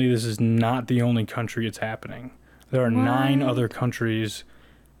apparently this is not the only country it's happening. There are 9 other countries,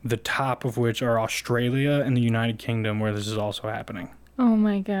 the top of which are Australia and the United Kingdom, where this is also happening. Oh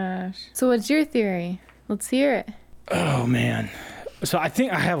my gosh. So what's your theory? Let's hear it. Oh man. So I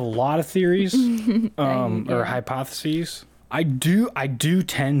think I have a lot of theories or hypotheses. I do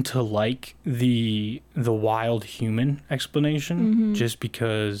tend to like the wild human explanation, just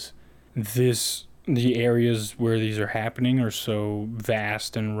because the areas where these are happening are so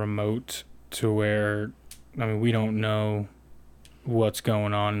vast and remote to where, I mean, we don't know what's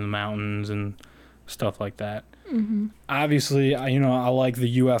going on in the mountains and stuff like that. Obviously, I like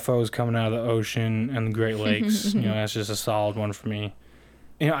the UFOs coming out of the ocean and the Great Lakes. That's just a solid one for me.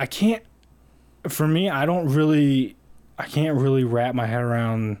 I can't really wrap my head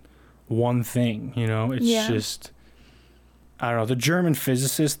around one thing. It's just, I don't know, the German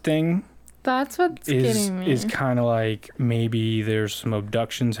physicist thing. That's what's getting me. Is kind of like maybe there's some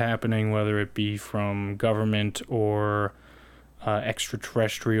abductions happening, whether it be from government or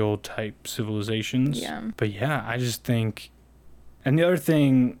extraterrestrial type civilizations. Yeah. But yeah, I just think, and the other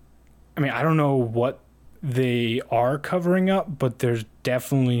thing, I mean, I don't know what they are covering up, but there's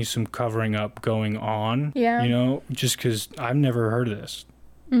definitely some covering up going on. Yeah. Just because I've never heard of this.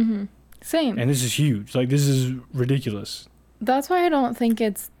 Same. And this is huge. Like, this is ridiculous. That's why I don't think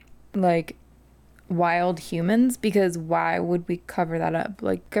it's like wild humans, because why would we cover that up?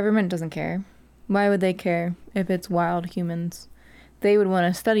 Like, government doesn't care. Why would they care if it's wild humans? They would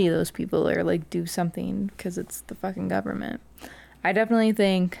want to study those people or like do something because it's the fucking government. I definitely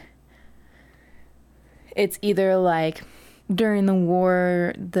think it's either like during the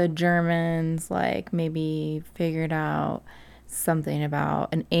war, the Germans like maybe figured out something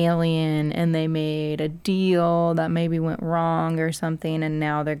about an alien and they made a deal that maybe went wrong or something, and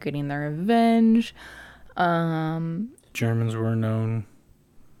now they're getting their revenge. Germans were known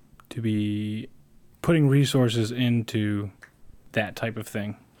to be putting resources into that type of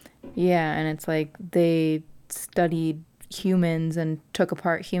thing. Yeah, and it's like they studied humans and took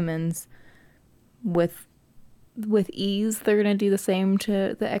apart humans with ease. They're gonna do the same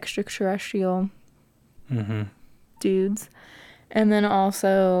to the extraterrestrial dudes. And then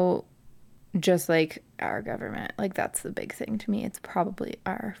also just like our government, like that's the big thing to me. It's probably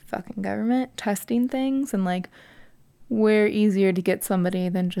our fucking government testing things, and like we're easier to get somebody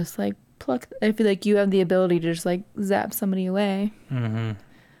than just like pluck. I feel like you have the ability to just like zap somebody away.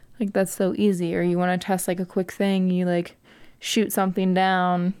 Like that's so easy. Or you want to test like a quick thing, you like shoot something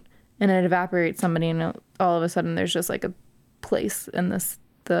down and it evaporates somebody, and all of a sudden there's just like a place in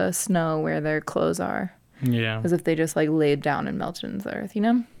the snow where their clothes are. Yeah. As if they just like laid down and melted into the earth, you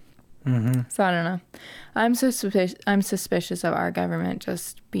know? So I don't know. I'm suspicious of our government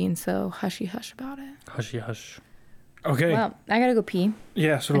just being so hushy hush about it. Hushy hush. Okay. Well, I gotta go pee.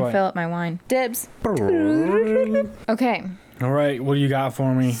 Yeah, so do and I. fill up my wine. Dibs. Okay. All right, what do you got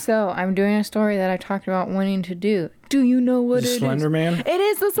for me? So I'm doing a story that I talked about wanting to do. Do you know what it is? Slender Man? It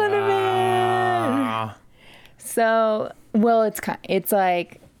is the Slender Man. So, well, it's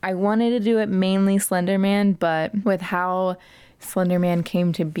like I wanted to do it mainly Slender Man, but with how Slender Man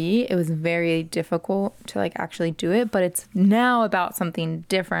came to be, it was very difficult to like actually do it. But it's now about something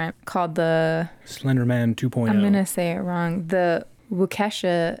different called the Slender Man 2.0. I'm gonna say it wrong. The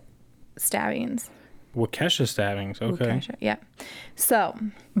Waukesha stabbings. Waukesha stabbings. Okay. Waukesha, yeah. So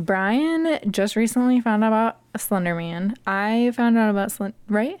Brian just recently found out about Slender Man. I found out about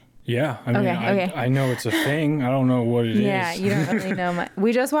right? Yeah, I mean, Okay. I know it's a thing. I don't know what it is. Yeah, you don't really know much.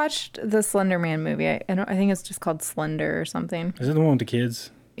 We just watched the Slender Man movie. I think it's just called Slender or something. Is it the one with the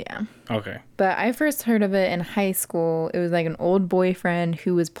kids? Yeah. Okay. But I first heard of it in high school. It was like an old boyfriend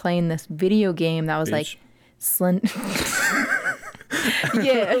who was playing this video game that was Bitch. like Slender.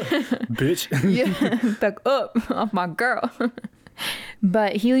 Yeah. Bitch. Yeah. Back up off my girl.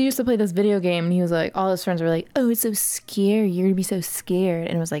 But he used to play this video game, and he was like, all his friends were like, oh, it's so scary. You're going to be so scared.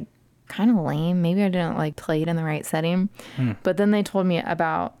 And it was like kind of lame. Maybe I didn't like play it in the right setting. But then they told me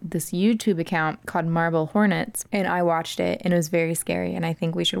about this YouTube account called Marble Hornets, and I watched it, and it was very scary. And I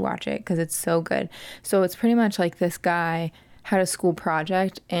think we should watch it because it's so good. So it's pretty much like this guy had a school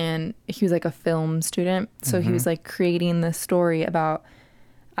project, and he was like a film student. So he was like creating this story about,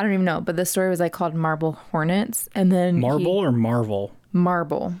 I don't even know, but the story was like called Marble Hornets. And then Marble or Marvel?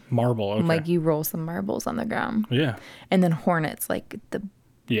 Marble. Marble, okay. Like you roll some marbles on the ground. Yeah. And then hornets, like the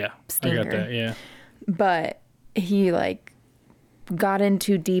Yeah. stinger. I got that, yeah. But he like got in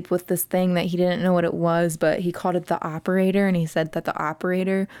too deep with this thing that he didn't know what it was, but he called it the operator, and he said that the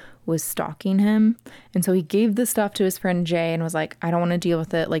operator was stalking him. And so he gave the stuff to his friend Jay and was like, I don't want to deal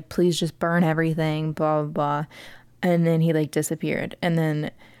with it. Like, please just burn everything, blah, blah, blah. And then he like disappeared. And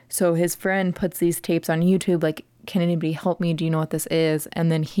then so his friend puts these tapes on YouTube, like, can anybody help me? Do you know what this is?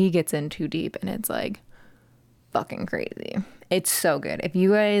 And then he gets in too deep, and it's like fucking crazy. It's so good. If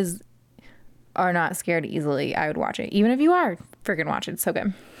you guys are not scared easily, I would watch it. Even if you are, freaking watch it. It's so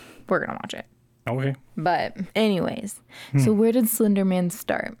good. We're gonna watch it. Okay. But anyways, so where did Slender Man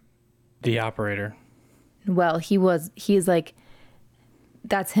start? The operator. Well, he's like,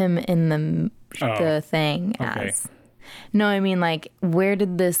 that's him in the thing okay. as. No, I mean, like, where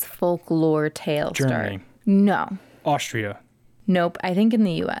did this folklore tale Germany. start? No. Austria. Nope. I think in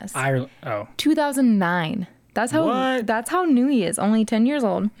the U.S. Ireland. Oh. 2009. That's how. What? That's how new he is. Only 10 years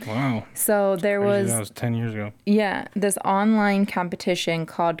old. Wow. So there Crazy, was. that was 10 years ago. Yeah, this online competition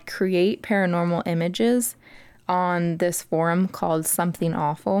called Create Paranormal Images on this forum called Something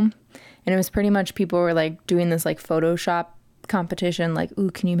Awful. And it was pretty much people were like doing this like Photoshop competition, like,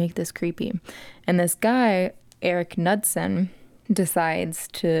 ooh, can you make this creepy? And this guy, Eric Knudsen, decides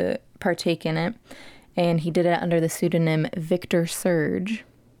to partake in it. And he did it under the pseudonym Victor Surge.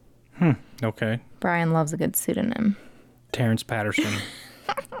 Okay. Brian loves a good pseudonym. Terrence Patterson.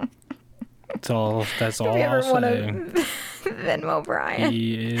 That's all You I'll ever want say. to Venmo Brian?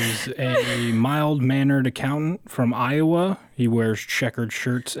 He is a mild-mannered accountant from Iowa. He wears checkered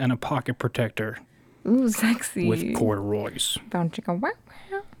shirts and a pocket protector Ooh, sexy. with corduroys. Bound chicka wow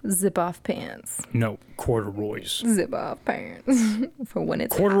wow. Zip off pants. No, corduroys. Zip off pants. For when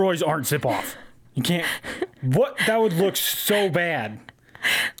it's Corduroys aren't zip-off. You can't... What? That would look so bad.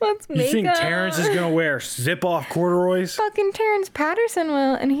 Let's You make think a... Terrence is going to wear zip-off corduroys? Fucking Terrence Patterson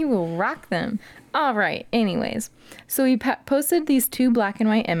will, and he will rock them. All right. Anyways, so he posted these 2 black and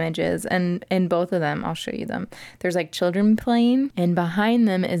white images, and in both of them, I'll show you them. There's like children playing, and behind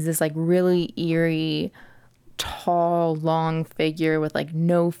them is this like really eerie, tall, long figure with like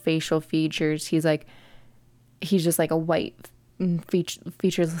no facial features. He's just like a white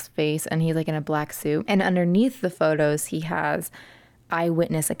featureless face, and he's like in a black suit. And underneath the photos, he has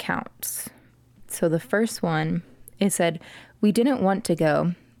eyewitness accounts. So the first one, it said, "We didn't want to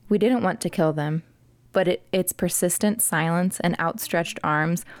go. We didn't want to kill them, but its persistent silence and outstretched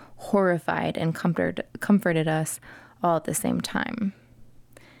arms horrified and comforted us all at the same time."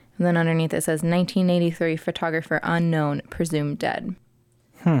 And then underneath it says, "1983 photographer unknown, presumed dead."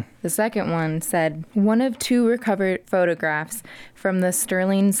 The second one said, "One of 2 recovered photographs from the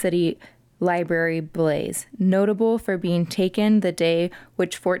Sterling City Library blaze, notable for being taken the day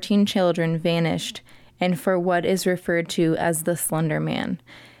which 14 children vanished and for what is referred to as the Slender Man.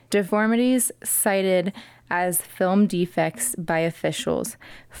 Deformities cited as film defects by officials.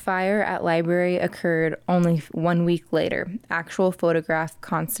 Fire at library occurred only 1 week later. Actual photograph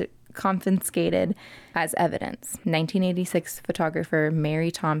confiscated as evidence. 1986 photographer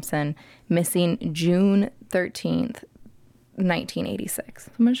Mary Thompson, missing June 13th, 1986.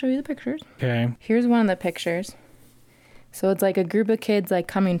 I'm going to show you the pictures. Okay. Here's one of the pictures. So it's like a group of kids like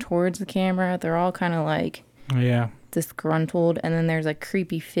coming towards the camera. They're all kind of like disgruntled, and then there's a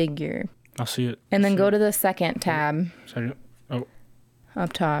creepy figure. I'll see it. And then go to the second tab Oh.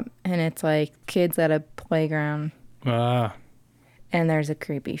 up top, and it's like kids at a playground. Ah. And there's a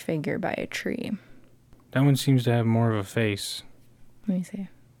creepy figure by a tree. That one seems to have more of a face. Let me see.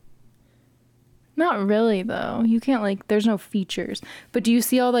 Not really, though. You can't, like, there's no features. But do you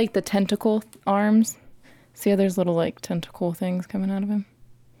see all, like, the tentacle arms? See how there's little, like, tentacle things coming out of him?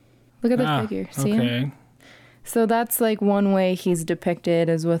 Look at the figure. See him? So that's, like, one way he's depicted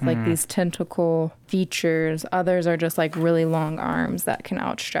is with, like, these tentacle features. Others are just, like, really long arms that can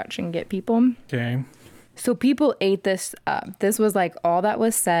outstretch and get people. Okay. So people ate this up. This was, like, all that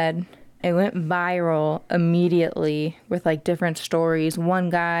was said. It went viral immediately with, like, different stories. One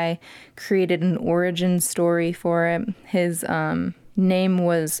guy created an origin story for it. His name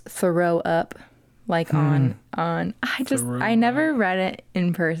was Throw Up, like I never read it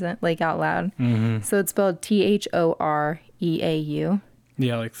in person, like out loud. Mm-hmm. So it's spelled Thoreau.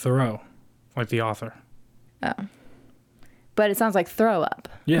 Yeah, like Thoreau, like the author. Oh. But it sounds like throw up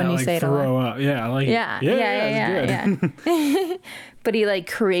when you like say it throw up. Yeah, like yeah. But he like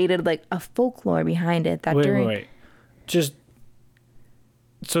created like a folklore behind it that wait. Just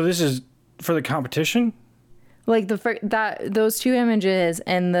so this is for the competition? Like those 2 images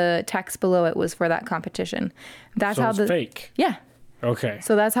and the text below it was for that competition. That's so how it's fake. Yeah. Okay.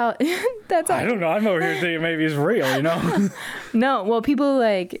 So that's how I don't know. I'm over here thinking maybe it's real, you know? No, well people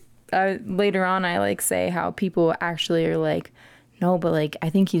like later on I like say how people actually are like, no, but like I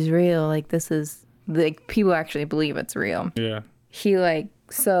think he's real. Like this is like people actually believe it's real. Yeah. He like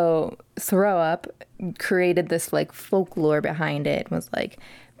so Throw Up created this like folklore behind it. It was like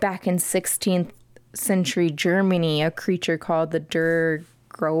back in 16th century Germany, a creature called the Der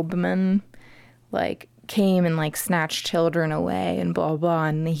Grobman like came and like snatched children away and blah blah,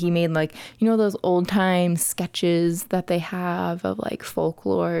 and he made like, you know, those old time sketches that they have of like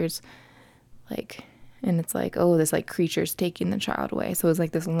folklores, like, and it's like, oh, this like creature's taking the child away. So it was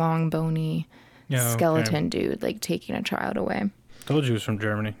like this long bony skeleton dude like taking a child away. Told you it was from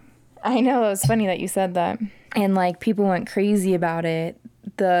Germany. I know, it was funny that you said that. And like people went crazy about it.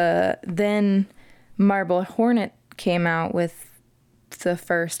 Then Marble Hornet came out with the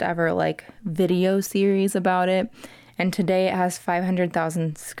first ever like video series about it, and today it has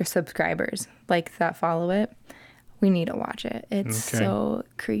 500,000 subscribers like that follow it. We need to watch it. It's so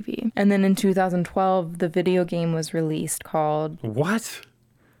creepy. And then in 2012 the video game was released called What?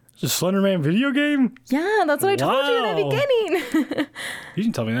 It's a Slender Man video game? Yeah, that's what I told you in the beginning. You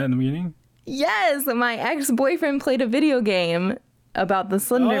didn't tell me that in the beginning. Yes, my ex-boyfriend played a video game about the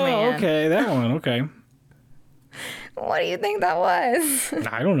Slender Man. Oh, okay, that one, okay. What do you think that was?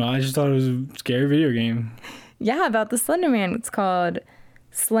 I don't know. I just thought it was a scary video game. Yeah, about the Slender Man. It's called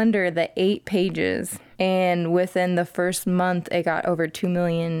Slender, the 8 Pages. And within the first month, it got over 2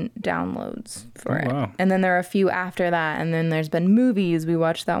 million downloads for it. Wow. And then there are a few after that. And then there's been movies. We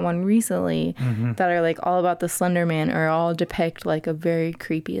watched that one recently that are like all about the Slender Man, or all depict like a very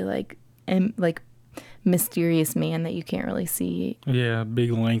creepy, like mysterious man that you can't really see. Yeah,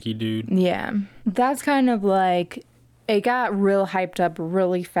 big lanky dude. Yeah. That's kind of like, it got real hyped up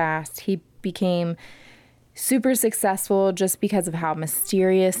really fast. He became super successful just because of how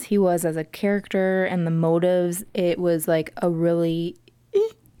mysterious he was as a character and the motives. It was like a really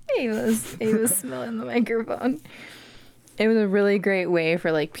he was smelling the microphone. It was a really great way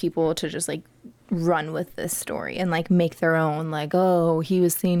for like people to just like run with this story and like make their own, like, oh, he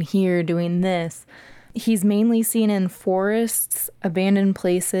was seen here doing this. He's mainly seen in forests, abandoned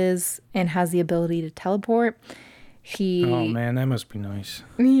places, and has the ability to teleport. Oh man, that must be nice.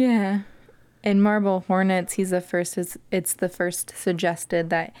 Yeah. In Marble Hornets, it's the first suggested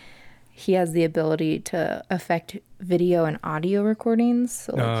that he has the ability to affect video and audio recordings.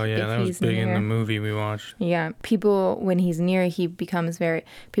 So, like, oh yeah, that was big in the movie we watched. Yeah, when he's near,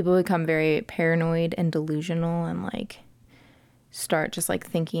 people become very paranoid and delusional and like start just like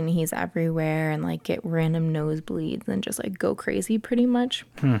thinking he's everywhere and like get random nosebleeds and just like go crazy pretty much.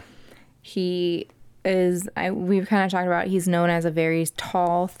 We've kind of talked about, he's known as a very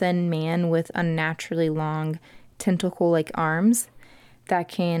tall, thin man with unnaturally long tentacle-like arms that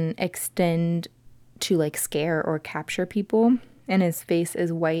can extend to like scare or capture people. And his face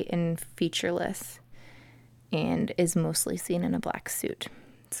is white and featureless and is mostly seen in a black suit.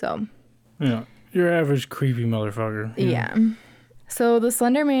 So, yeah, your average creepy motherfucker. Yeah. So the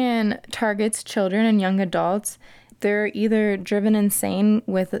Slender Man targets children and young adults. They're either driven insane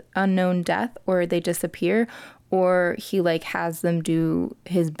with unknown death, or they disappear, or he like has them do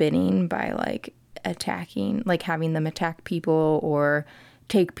his bidding by like attacking, like having them attack people or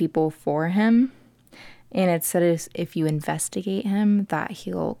take people for him. And it said if you investigate him, that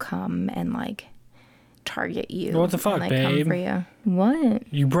he'll come and like target you. What the fuck, and, like, babe? come for you.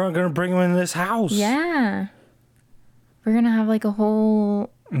 What? You gonna bring him in this house? Yeah. We're gonna have like a whole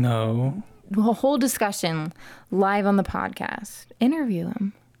discussion live on the podcast. Interview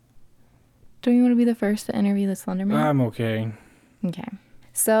him. Don't you want to be the first to interview the Slender Man? I'm okay. Okay.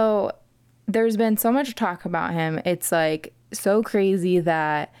 So there's been so much talk about him. It's like so crazy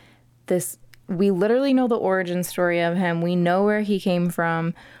that we literally know the origin story of him. We know where he came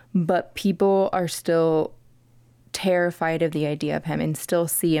from, but people are still terrified of the idea of him and still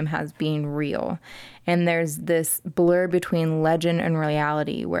see him as being real. And there's this blur between legend and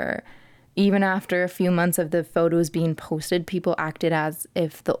reality where even after a few months of the photos being posted, people acted as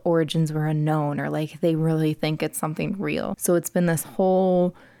if the origins were unknown or like they really think it's something real. So it's been this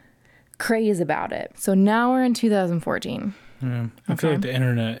whole craze about it. So now we're in 2014. Yeah. I feel like the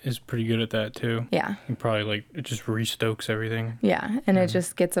internet is pretty good at that too. Yeah. And probably like it just restokes everything. Yeah. And it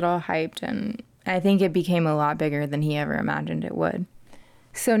just gets it all hyped. And I think it became a lot bigger than he ever imagined it would.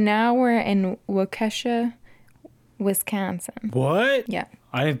 So now we're in Waukesha, Wisconsin. What? Yeah.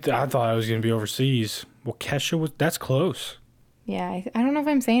 I thought I was going to be overseas. Waukesha, that's close. Yeah. I don't know if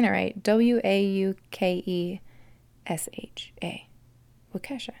I'm saying it right. Waukesha.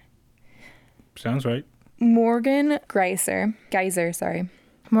 Waukesha. Sounds right. Morgan Geyser,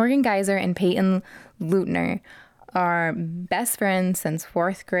 and Peyton Leutner are best friends since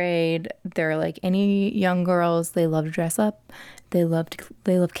 4th grade. They're like any young girls. They love to dress up. They love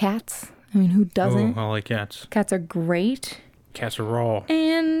cats. I mean, who doesn't? Oh, I like cats. Cats are great. Cats are raw.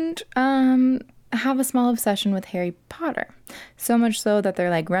 And have a small obsession with Harry Potter. So much so that they're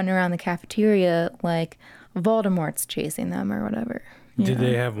like running around the cafeteria like Voldemort's chasing them or whatever. Did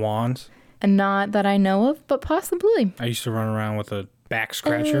they have wands? And not that I know of, but possibly. I used to run around with a back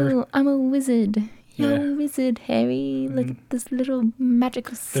scratcher. Oh, I'm a wizard. You're a wizard, Harry. Look at this little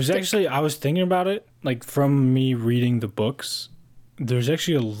magical stick. There's actually, I was thinking about it, like from me reading the books, there's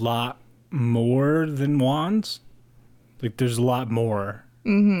actually a lot more than wands. Like there's a lot more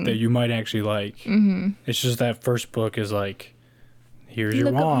that you might actually like. Mm-hmm. It's just that first book is like, here's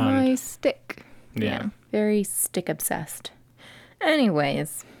your wand. Look at my stick. Yeah. Very stick obsessed.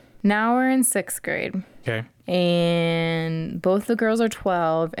 Anyways, now we're in 6th grade. Okay. And both the girls are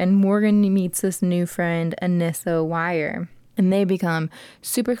 12, and Morgan meets this new friend, Anissa Wire. And they become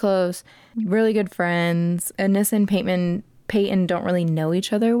super close, really good friends. Anissa and Peyton don't really know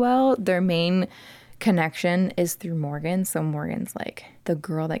each other well. Their main connection is through Morgan. So Morgan's like the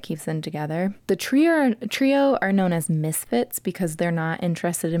girl that keeps them together. The trio are known as misfits because they're not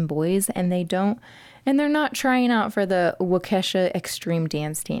interested in boys, and they're not trying out for the Waukesha Extreme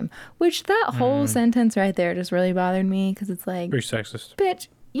Dance Team, which that whole sentence right there just really bothered me because it's like... Very sexist. Bitch,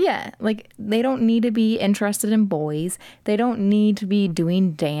 yeah. Like, they don't need to be interested in boys. They don't need to be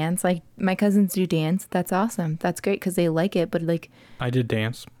doing dance. Like, my cousins do dance. That's awesome. That's great because they like it, but, like... I did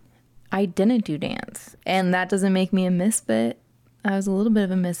dance. I didn't do dance. And that doesn't make me a misfit. I was a little bit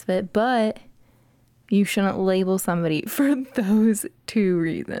of a misfit, but... You shouldn't label somebody for those 2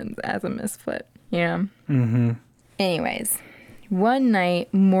 reasons as a misfit. Yeah. Mm-hmm. Anyways, One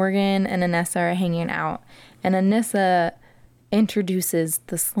night, Morgan and Anissa are hanging out, and Anissa introduces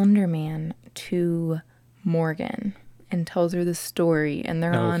the Slender Man to Morgan and tells her the story, and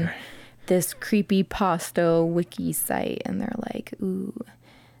they're on this creepy pasta wiki site, and they're like, ooh,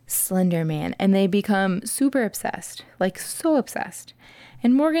 Slender Man, and they become super obsessed, like so obsessed.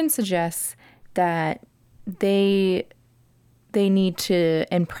 And Morgan suggests that they need to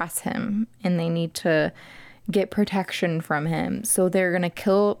impress him, and they need to get protection from him, so they're gonna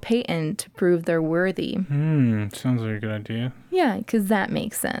kill Peyton to prove they're worthy. Sounds like a good idea. Yeah, because that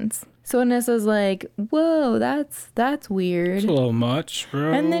makes sense. So Anissa's like, whoa, that's weird. It's a little much,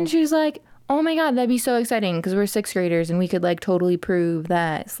 bro. And then she's like, oh my god, that'd be so exciting, because we're sixth graders and we could like totally prove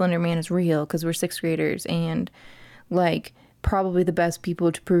that Slender Man is real, because we're sixth graders, and like probably the best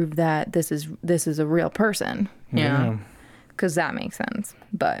people to prove that this is a real person. Yeah, because that makes sense.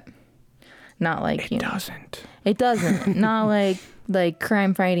 But not like, it doesn't. It doesn't. Not like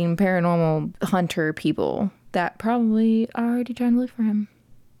crime fighting paranormal hunter people that probably are already trying to look for him.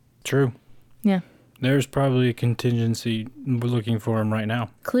 True. Yeah. There's probably a contingency looking for him right now.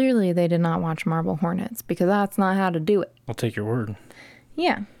 Clearly they did not watch Marble Hornets, because that's not how to do it. I'll take your word.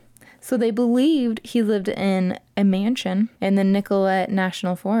 Yeah. So they believed he lived in a mansion in the Nicollet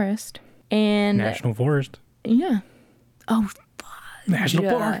National Forest. And National Forest? Yeah. Oh,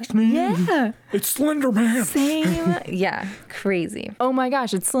 National Parks, man. Yeah. It's Slender Man. Same. Yeah. Crazy. Oh my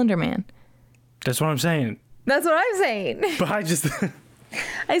gosh, it's Slender Man. That's what I'm saying. That's what I'm saying. But I just...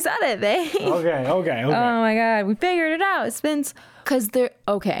 I said it, babe. Okay. Oh my god, we figured it out. Spence,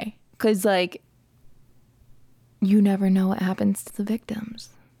 because like, you never know what happens to the victims.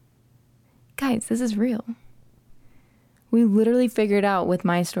 Guys, this is real. We literally figured out with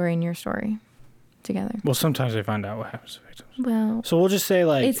my story and your story together. Well, sometimes they find out what happens to victims. Well, so we'll just say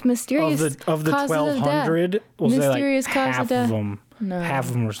like it's mysterious. Of the 1,200, we'll mysterious say like cause of death. half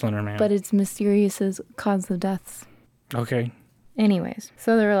of them were Slender Man. But it's mysterious as cause of deaths. Okay. Anyways,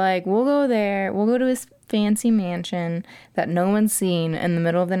 so they were like, we'll go there. We'll go to his fancy mansion that no one's seen in the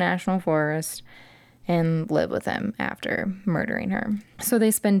middle of the National Forest and live with him after murdering her. So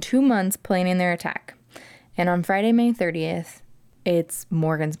they spend 2 months planning their attack. And on Friday, May 30th, it's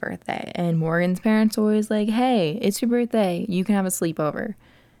Morgan's birthday. And Morgan's parents are always like, hey, it's your birthday. You can have a sleepover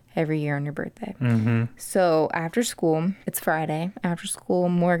every year on your birthday. Mm-hmm. So after school, it's Friday. After school,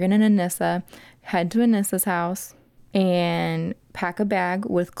 Morgan and Anissa head to Anissa's house and pack a bag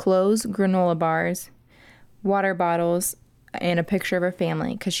with clothes, granola bars, water bottles, and a picture of her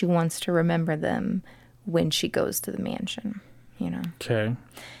family, because she wants to remember them when she goes to the mansion, you know. Okay.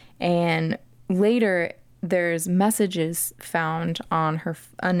 And later, there's messages found on her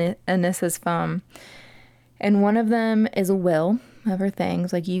Anissa's phone, and one of them is a will of her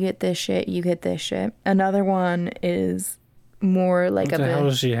things, like, you get this shit, you get this shit. Another one is more like what the hell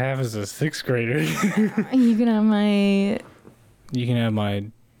does she have as a sixth grader? You can have my... You can have my...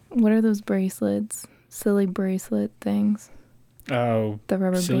 What are those bracelets? Silly bracelet things. Oh, the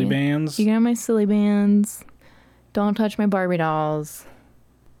rubber silly bands? You can have my silly bands. Don't touch my Barbie dolls.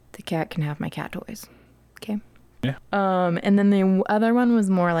 The cat can have my cat toys. Okay? Yeah. And then the other one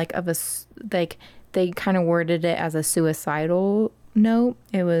was more like of a... Like, they kind of worded it as a suicidal note.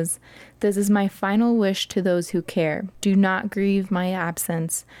 It was, this is my final wish to those who care. Do not grieve my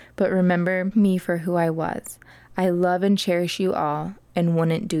absence, but remember me for who I was. I love and cherish you all and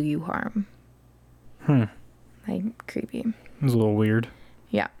wouldn't do you harm. Like, creepy. It was a little weird.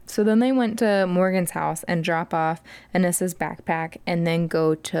 Yeah. So then they went to Morgan's house and drop off Anissa's backpack and then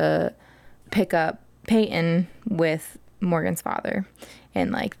go to pick up Peyton with Morgan's father.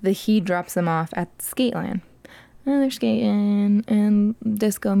 And, like, he drops them off at Skateland. And they're skating and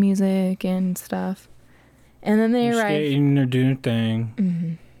disco music and stuff. And then they arrive. Skating, they're doing a thing.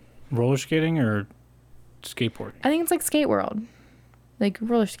 Mm-hmm. Roller skating or skateboarding? I think it's like Skate World. Like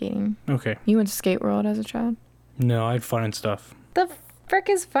roller skating. Okay. You went to Skate World as a child? No, I had fun and stuff. The frick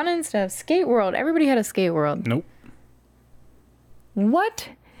is fun and stuff? Skate World. Everybody had a Skate World. Nope. What?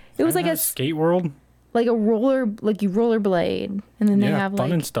 It was like a skate world? Like a roller, like you rollerblade. And then they have fun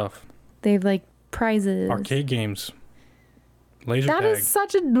like... and stuff. They have like prizes. Arcade games. Laser tag. That is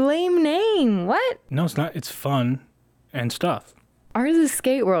such a lame name. What? No, it's not. It's fun and stuff. Ours is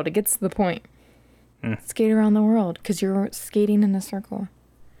Skate World. It gets to the point. Skate around the world because you're skating in a circle.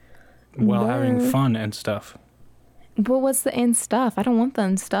 While having fun and stuff. But what's the and stuff? I don't want the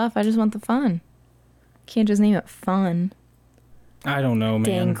and stuff. I just want the fun. Can't just name it fun. I don't know, man.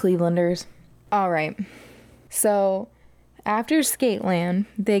 Dang Clevelanders. All right. So after Skateland,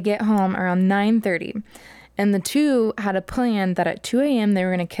 they get home around 9:30. And the two had a plan that at 2 a.m. they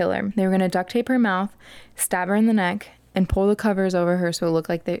were going to kill her. They were going to duct tape her mouth, stab her in the neck, and pull the covers over her so it looked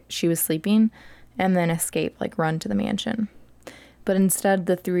like she was sleeping, and then escape, like run to the mansion. But instead,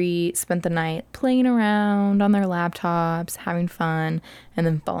 the three spent the night playing around on their laptops, having fun, and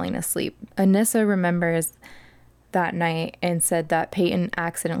then falling asleep. Anissa remembers that night and said that Peyton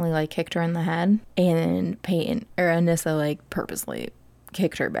accidentally like kicked her in the head, and Anissa like purposely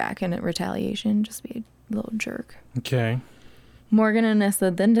kicked her back in retaliation, just be a little jerk. Okay. Morgan and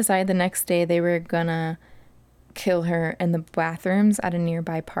Anissa then decided the next day they were gonna kill her in the bathrooms at a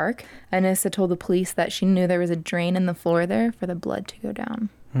nearby park. Anissa told the police that she knew there was a drain in the floor there for the blood to go down.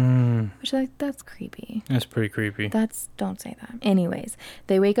 Which, like, that's creepy. That's pretty creepy. Don't say that. Anyways,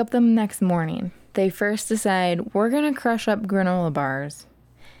 they wake up the next morning. They first decide, we're gonna crush up granola bars,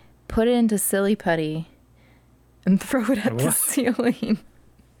 put it into silly putty, and throw it at the ceiling.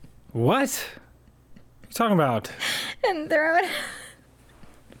 What? What are you talking about? And throw it.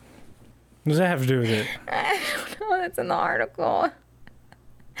 What does that have to do with it? I don't know. That's in the article.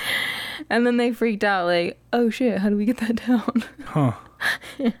 And then they freaked out, like, oh shit, how do we get that down? Huh.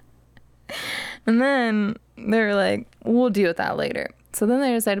 And then they were like, we'll deal with that later. So then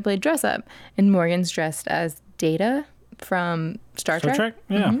they decided to play dress up. And Morgan's dressed as Data from Star Trek. Star Trek?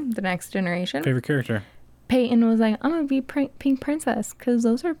 Yeah. The Next Generation. Favorite character. Peyton was like, I'm going to be Pink Princess because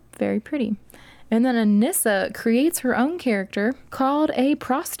those are very pretty. And then Anissa creates her own character called a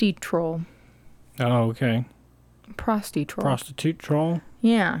Prosty Troll. Oh, okay. Prosty Troll. Prostitute troll?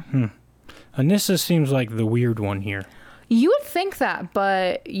 Yeah. Anissa seems like the weird one here. You would think that,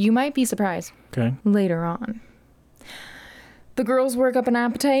 but you might be surprised. Okay. Later on. The girls work up an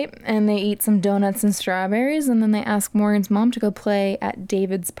appetite, and they eat some donuts and strawberries, and then they ask Morgan's mom to go play at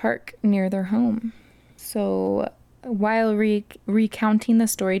David's Park near their home. So while recounting the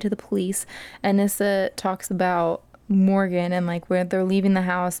story to the police, Anissa talks about Morgan and like where they're leaving the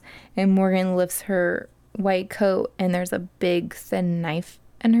house, and Morgan lifts her white coat and there's a big thin knife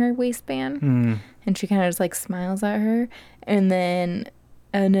in her waistband, and she kind of just like smiles at her, and then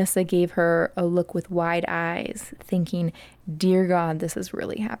Anissa gave her a look with wide eyes, thinking, dear God, this is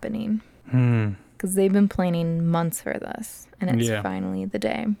really happening, because they've been planning months for this, and it's finally the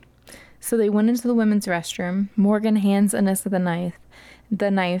day. So they went into the women's restroom. Morgan hands Anissa the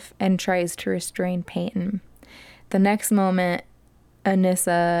knife and tries to restrain Peyton. The next moment,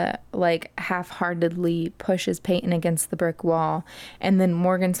 Anissa, like, half-heartedly pushes Peyton against the brick wall, and then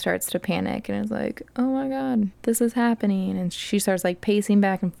Morgan starts to panic and is like, oh my God, this is happening, and she starts, like, pacing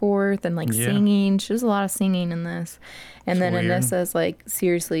back and forth and, like, singing. She does a lot of singing in this. And then Anissa's like,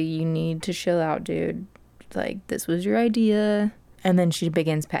 seriously, you need to chill out, dude. Like, this was your idea. And then she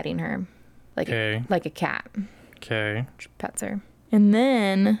begins petting her like a cat. Okay. She pets her. And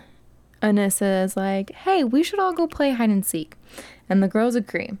then Anissa is like, hey, we should all go play hide and seek. And the girls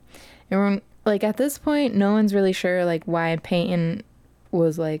agree. And we're, like, at this point, no one's really sure, like, why Peyton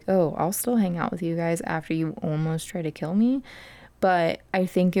was like, oh, I'll still hang out with you guys after you almost try to kill me. But I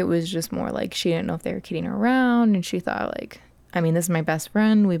think it was just more like she didn't know if they were kidding around. And she thought, like, I mean, this is my best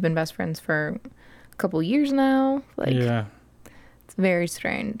friend. We've been best friends for a couple years now. Like, yeah. It's very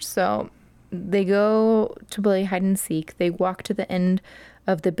strange. So they go to play hide and seek. They walk to the end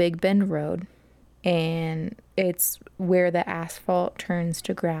of the Big Bend Road, and it's where the asphalt turns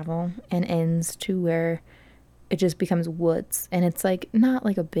to gravel and ends to where it just becomes woods. And it's like not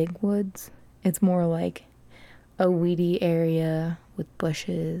like a big woods. It's more like a weedy area with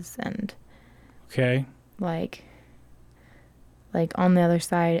bushes and like on the other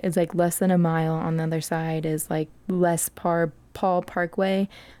side is like less than a mile. On the other side is like Paul Parkway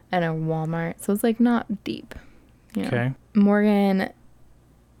and a Walmart. So it's like not deep. You know? Okay. Morgan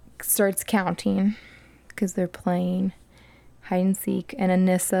starts counting because they're playing hide and seek, and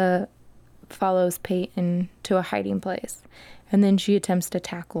Anissa follows Peyton to a hiding place, and then she attempts to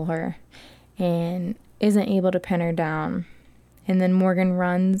tackle her and isn't able to pin her down, and then Morgan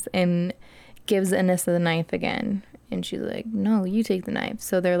runs and gives Anissa the knife again, and she's like, no, you take the knife.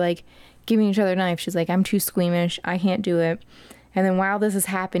 So they're like giving each other knives. She's like, I'm too squeamish, I can't do it. And then while this is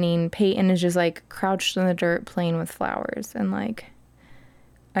happening, Peyton is just like crouched in the dirt playing with flowers, and like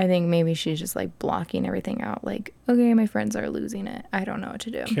I think maybe she's just like blocking everything out, like, okay, my friends are losing it, I don't know what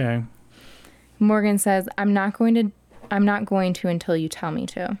to do. Okay. Morgan says, I'm not going to until you tell me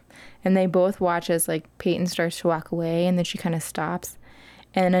to. And they both watch as like Peyton starts to walk away, and then she kind of stops,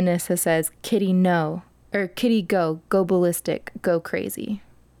 and Anissa says, Kitty, no, or Kitty, go ballistic, go crazy.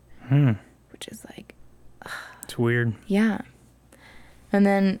 Which is like, it's weird. Yeah. And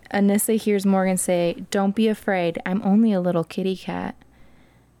then Anissa hears Morgan say, don't be afraid, I'm only a little kitty cat.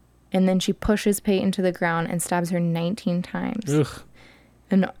 And then she pushes Peyton to the ground and stabs her 19 times. Ugh.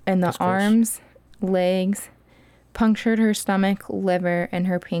 And the arms, legs, punctured her stomach, liver, and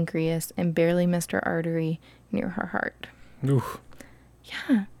her pancreas, and barely missed her artery near her heart. Oof.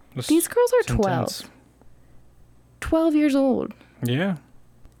 Yeah. These girls are 12. Intense. 12 years old. Yeah.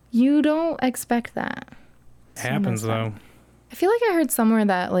 You don't expect that. Happens, though. I feel like I heard somewhere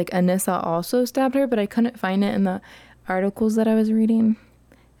that, like, Anissa also stabbed her, but I couldn't find it in the articles that I was reading.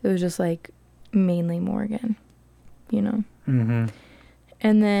 It was just, like, mainly Morgan, you know? Mm-hmm.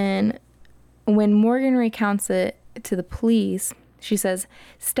 And then when Morgan recounts it to the police, she says,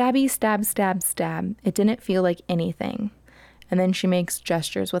 stabby, stab, stab, stab. It didn't feel like anything. And then she makes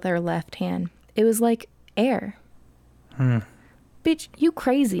gestures with her left hand. It was like air. Bitch, you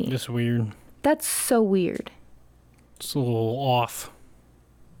crazy. Just weird. That's so weird. It's a little off.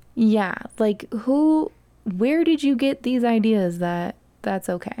 Yeah, like where did you get these ideas that that's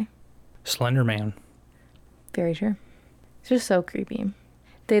okay? Slender Man. Very true. It's just so creepy.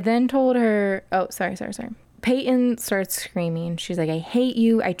 They then told her, oh, sorry. Peyton starts screaming. She's like, I hate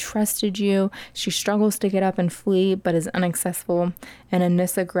you. I trusted you. She struggles to get up and flee, but is unsuccessful. And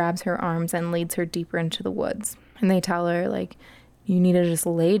Anissa grabs her arms and leads her deeper into the woods. And they tell her, like, you need to just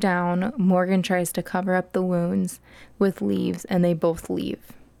lay down. Morgan tries to cover up the wounds with leaves, and they both leave.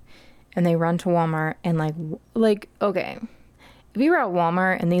 And they run to Walmart, and like, okay. If you were at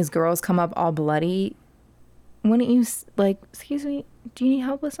Walmart and these girls come up all bloody, wouldn't you, like, excuse me, do you need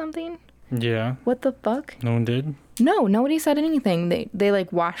help with something? Yeah. What the fuck? No one did? No, nobody said anything. They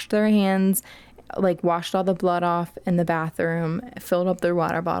like washed their hands, like washed all the blood off in the bathroom, filled up their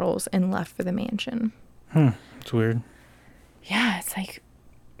water bottles, and left for the mansion. It's weird. Yeah, it's like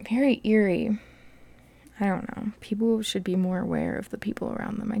very eerie. I don't know. People should be more aware of the people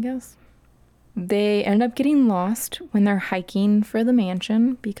around them, I guess. They end up getting lost when they're hiking for the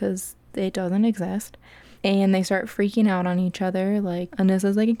mansion because it doesn't exist. And they start freaking out on each other. Like,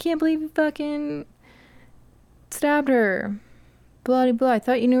 Anissa's like, I can't believe you fucking stabbed her. Bloody blah. I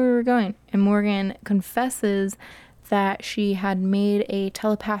thought you knew where we were going. And Morgan confesses that she had made a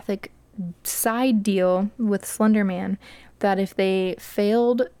telepathic side deal with Slender Man that if they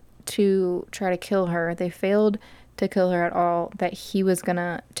failed to try to kill her, they failed to kill her at all, that he was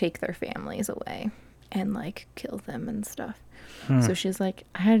gonna take their families away and, like, kill them and stuff. So she's like,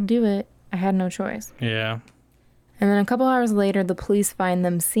 I had to do it. I had no choice. Yeah. And then a couple hours later, the police find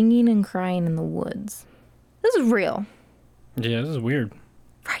them singing and crying in the woods. This is real. Yeah, this is weird.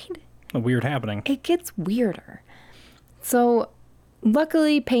 Right? A weird happening. It gets weirder. So,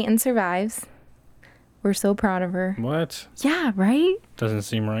 luckily, Peyton survives. We're so proud of her. What? Yeah, right? Doesn't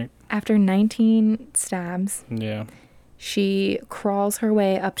seem right. After 19 stabs, Yeah. she crawls her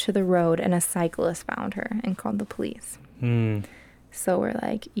way up to the road, and a cyclist found her and called the police. So we're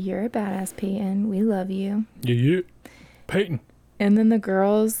like, you're a badass, Peyton. We love you. Yeah. Peyton. And then the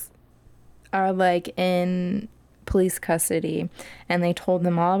girls are, like, in police custody, and they told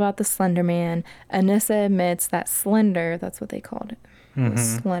them all about the Slender Man. Anissa admits that Slender, that's what they called it,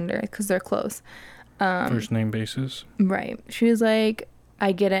 was Slender, because they're close. First name basis. Right. She was like,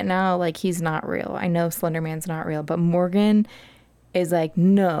 I get it now. Like, he's not real. I know Slender Man's not real. But Morgan is like,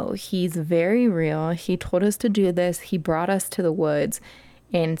 no, he's very real. He told us to do this. He brought us to the woods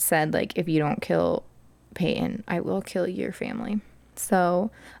and said, like, if you don't kill Peyton, I will kill your family. So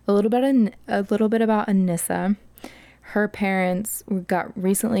a little bit about Anissa. Her parents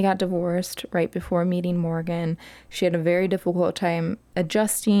recently got divorced right before meeting Morgan. She had a very difficult time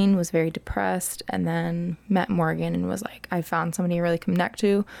adjusting, was very depressed, and then met Morgan and was like, I found somebody to really connect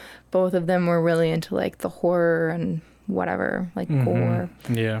to. Both of them were really into, like, the horror and whatever, like, gore.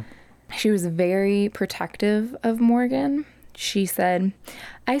 Yeah. She was very protective of Morgan. She said,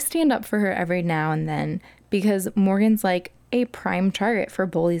 I stand up for her every now and then because Morgan's like a prime target for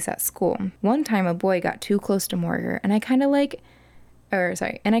bullies at school. One time a boy got too close to Morgan and I kind of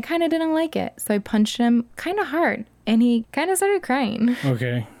didn't like it. So I punched him kind of hard and he kind of started crying.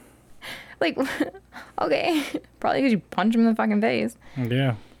 Okay. Like, okay. Probably because you punched him in the fucking face.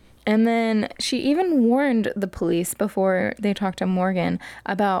 Yeah. And then she even warned the police before they talked to Morgan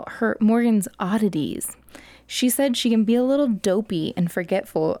about Morgan's oddities. She said she can be a little dopey and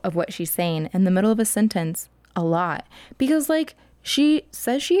forgetful of what she's saying in the middle of a sentence a lot. Because, like, she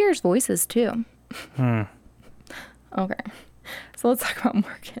says she hears voices, too. Okay. So let's talk about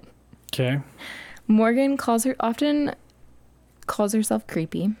Morgan. Okay. Morgan often calls herself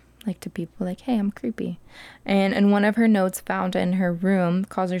creepy. Like, to people, like, hey, I'm creepy. And in one of her notes found in her room,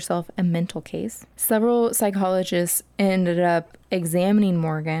 calls herself a mental case. Several psychologists ended up examining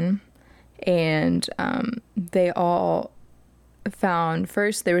Morgan, and they all found,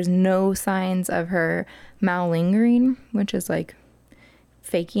 first, there was no signs of her malingering, which is, like,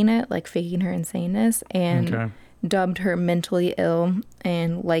 faking it, like, faking her insaneness. And dubbed her mentally ill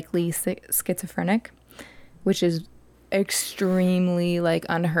and likely schizophrenic, which is extremely like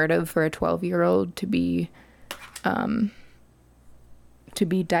unheard of for a 12-year-old to be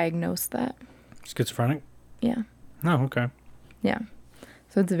diagnosed that. Schizophrenic? Yeah. Oh, okay. Yeah.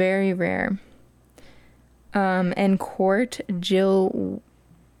 So it's very rare. In court, Jill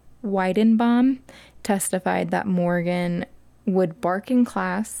Weidenbaum testified that Morgan would bark in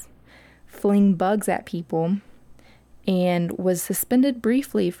class, fling bugs at people, and was suspended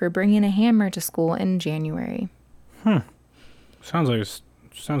briefly for bringing a hammer to school in January. Sounds like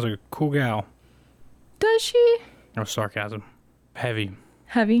a cool gal. Does she? No sarcasm. Heavy.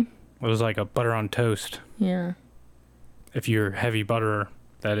 Heavy? It was like a butter on toast. Yeah. If you're heavy butterer,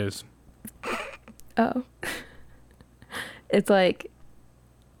 that is. Oh. It's like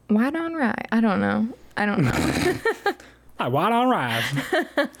white on rye. I don't know. Like white on rice.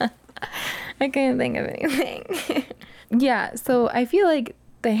 I can't think of anything. Yeah, so I feel like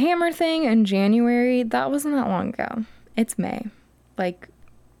the hammer thing in January, that wasn't that long ago. It's May. Like,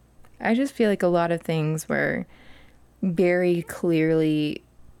 I just feel like a lot of things were very clearly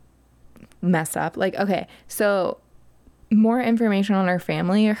messed up. Like, okay, so more information on her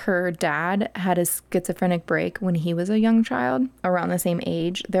family. Her dad had a schizophrenic break when he was a young child, around the same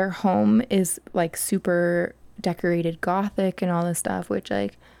age. Their home is like super decorated Gothic and all this stuff, which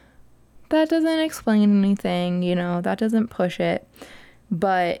like that doesn't explain anything, you know, that doesn't push it.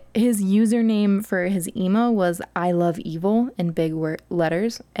 But his username for his email was I love evil in big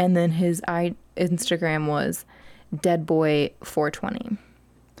letters, and then his Instagram was deadboy420.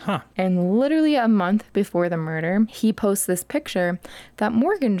 Huh. And literally a month before the murder, he posts this picture that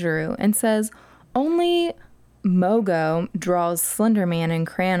Morgan drew and says, only Mogo draws Slender Man in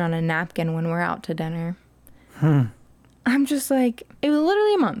crayon on a napkin when we're out to dinner. I'm just like, it was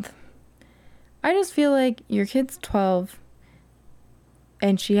literally a month. I just feel like your kid's 12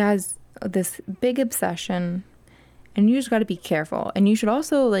 and she has this big obsession, and you just got to be careful. And you should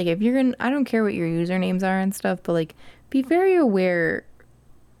also, like, if you're gonna, I don't care what your usernames are and stuff, but like, be very aware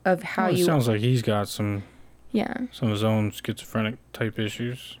of how it sounds like he's got some of his own schizophrenic type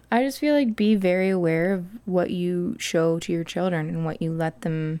issues. I just feel like be very aware of what you show to your children and what you let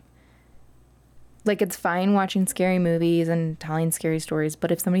them. Like, it's fine watching scary movies and telling scary stories,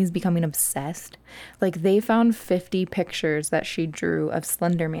 but if somebody's becoming obsessed, like, they found 50 pictures that she drew of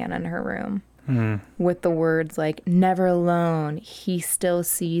Slender Man in her room with the words like never alone, he still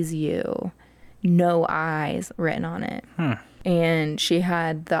sees you, no eyes written on it. And she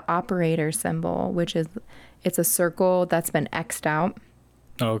had the operator symbol, which is, it's a circle that's been X'd out.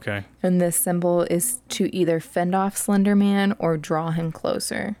 Oh, okay. And this symbol is to either fend off Slender Man or draw him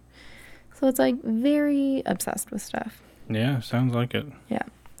closer. So it's like very obsessed with stuff. Yeah, sounds like it. Yeah.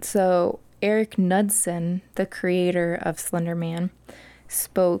 So Eric Knudsen, the creator of Slender Man,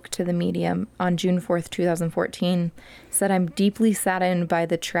 spoke to the media on June 4th, 2014, said, I'm deeply saddened by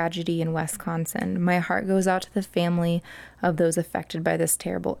the tragedy in Wisconsin. My heart goes out to the family of those affected by this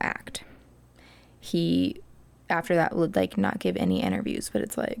terrible act. He, after that, would like not give any interviews, but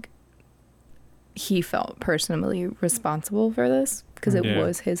it's like he felt personally responsible for this because it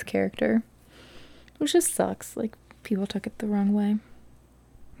was his character, which just sucks. Like, people took it the wrong way.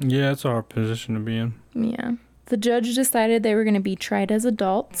 Yeah, it's a hard position to be in. Yeah. The judge decided they were going to be tried as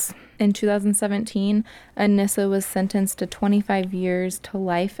adults. In 2017, Anissa was sentenced to 25 years to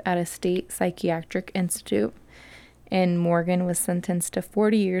life at a state psychiatric institute, and Morgan was sentenced to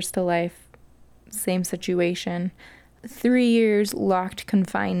 40 years to life. Same situation. 3 years locked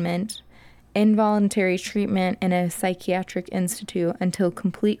confinement, involuntary treatment in a psychiatric institute until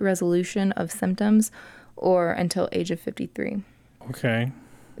complete resolution of symptoms or until age of 53. Okay.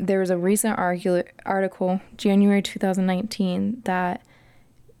 There was a recent article, January 2019, that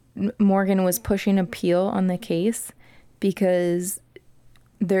Morgan was pushing appeal on the case because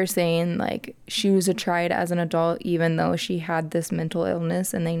they're saying, like, she was tried as an adult even though she had this mental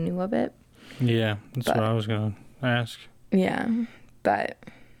illness and they knew of it. Yeah, that's what I was going to ask. Yeah, but...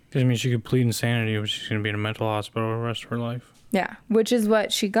 I mean, she could plead insanity, but she's going to be in a mental hospital the rest of her life. Yeah, which is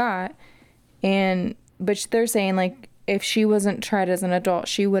what she got. But they're saying, like, if she wasn't tried as an adult,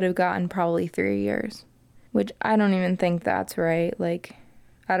 she would have gotten probably 3 years, which I don't even think that's right. Like,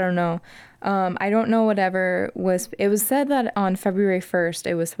 I don't know. I don't know whatever was... It was said that on February 1st,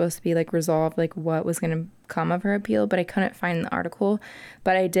 it was supposed to be, like, resolved, like, what was going to come of her appeal, but I couldn't find the article.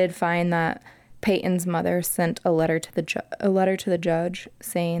 But I did find that Peyton's mother sent a letter to the judge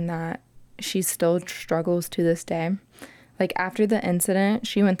saying that she still struggles to this day. Like, after the incident,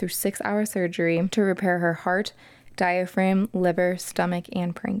 she went through 6-hour surgery to repair her heart, diaphragm, liver, stomach,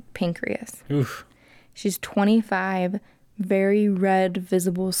 and pancreas. Oof. She's 25, very red,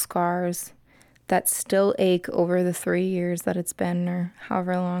 visible scars that still ache over the 3 years that it's been, or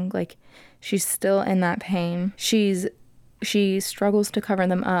however long. Like, she's still in that pain. She struggles to cover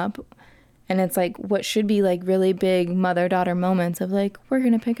them up. And it's like what should be like really big mother-daughter moments of like, we're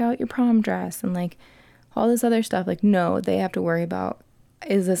going to pick out your prom dress and like all this other stuff. Like, no, they have to worry about,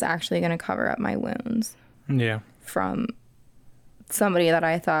 is this actually going to cover up my wounds? Yeah. From somebody that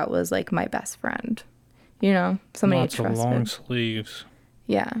I thought was like my best friend. You know, somebody Lots I trusted. of long sleeves.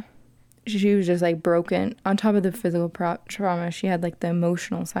 Yeah. She was just like broken. On top of the physical trauma, she had like the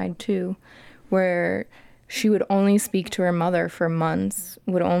emotional side too, where she would only speak to her mother for months,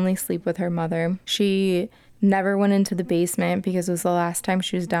 would only sleep with her mother. She never went into the basement because it was the last time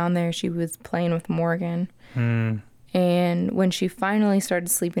she was down there. She was playing with Morgan. And when she finally started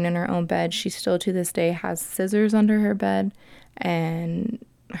sleeping in her own bed, she still to this day has scissors under her bed, and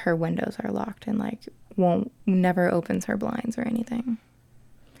her windows are locked and like never opens her blinds or anything.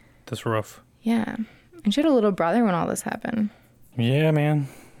 That's rough. Yeah. And she had a little brother when all this happened. Yeah, man.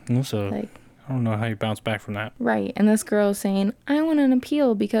 Also, Like, I don't know how you bounce back from that. right. And this girl saying, I want an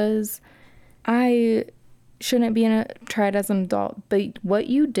appeal because I shouldn't be tried as an adult. But what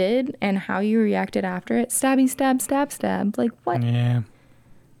you did and how you reacted after it, stabby, stab, stab, stab. Like, what? Yeah.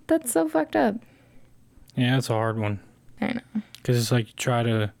 That's so fucked up. Yeah, it's a hard one. I know. Because it's like you try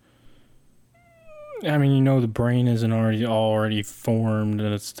to... I mean, you know the brain isn't already formed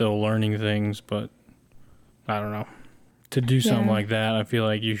and it's still learning things, but I don't know. To do something like that, I feel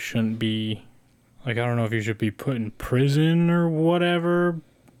like you shouldn't be... Like, I don't know if you should be put in prison or whatever.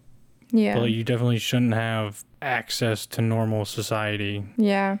 Yeah. But you definitely shouldn't have access to normal society.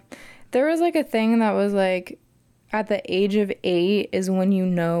 Yeah. There was like a thing that was like, at the age of 8 is when you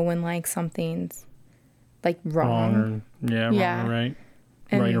know when like something's like wrong. Wrong or right.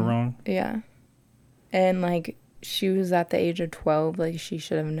 And, right or wrong. Yeah. And like she was at the age of 12, like she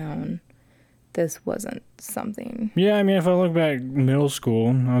should have known this wasn't something. Yeah, I mean, if I look back middle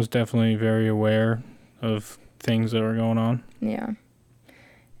school, I was definitely very aware of things that were going on. Yeah.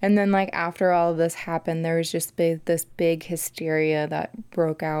 And then like after all of this happened, there was just this big hysteria that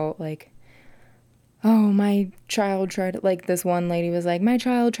broke out, like, oh, my child tried to, like, this one lady was like, my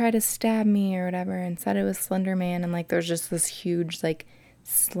child tried to stab me or whatever and said it was Slender Man. And like there's just this huge like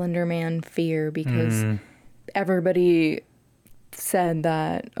Slender Man fear because everybody said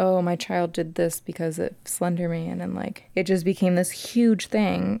that, oh, my child did this because of Slender Man. And like it just became this huge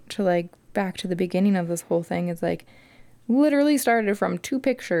thing to like back to the beginning of this whole thing. It's like literally started from 2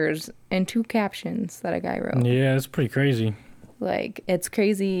 pictures and 2 captions that a guy wrote. Yeah, it's pretty crazy. Like, it's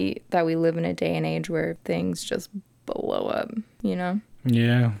crazy that we live in a day and age where things just blow up, you know?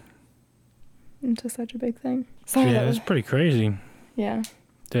 Yeah. Into such a big thing. Sorry, yeah, it's pretty crazy. Yeah.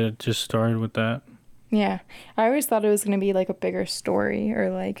 That it just started with that. Yeah. I always thought it was going to be like a bigger story,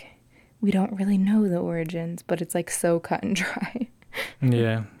 or like, we don't really know the origins, but it's like so cut and dry.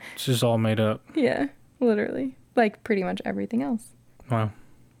 Yeah. It's just all made up. Yeah, literally. Like pretty much everything else. Wow.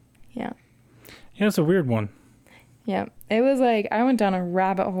 Yeah. Yeah, it's a weird one. Yeah. It was like, I went down a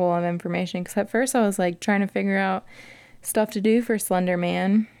rabbit hole of information because at first I was like trying to figure out stuff to do for Slender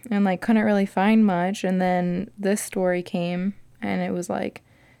Man and like couldn't really find much. And then this story came and it was like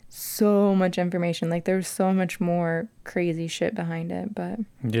so much information. Like there was so much more crazy shit behind it. But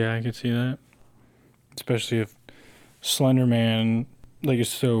yeah, I could see that. Especially if Slender Man like is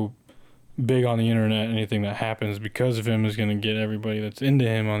so big on the internet, anything that happens because of him is going to get everybody that's into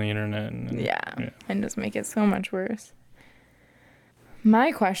him on the internet. And and just make it so much worse.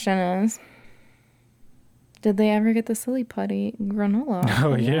 My question is, did they ever get the silly putty granola?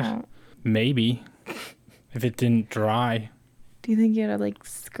 Oh, yeah. Maybe. If it didn't dry. Do you think you had to, like,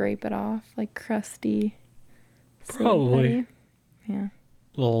 scrape it off? Like, crusty silly Probably. putty? Yeah.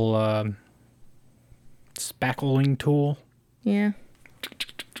 Little, spackling tool. Yeah.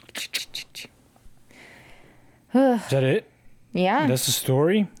 Is that it? Yeah. That's the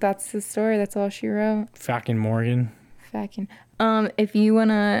story? That's the story. That's all she wrote. Fucking Morgan. Fucking. If you want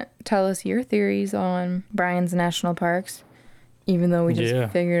to tell us your theories on Bryan's National Parks, even though we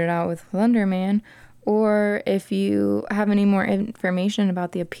just figured it out with Slender Man, or if you have any more information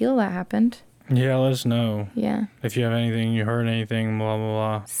about the appeal that happened. Yeah, let us know. Yeah. If you have anything, you heard anything, blah, blah,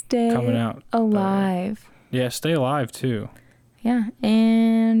 blah. Stay coming out alive. Yeah, stay alive, too. Yeah,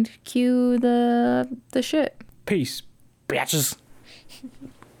 and cue the shit. Peace, bitches.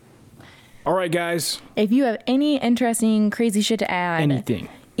 All right, guys. If you have any interesting, crazy shit to add, Anything.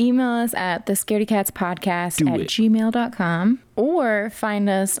 email us at thescaredycatspodcast@gmail.com or find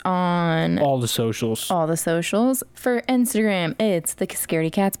us on all the socials. For Instagram, it's the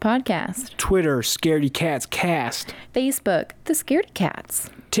Scaredy Cats Podcast. Twitter, Scaredy Cats Cast. Facebook, the Scaredy Cats.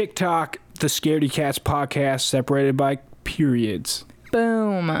 TikTok, the Scaredy Cats Podcast, separated by periods.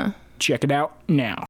 Boom. Check it out now.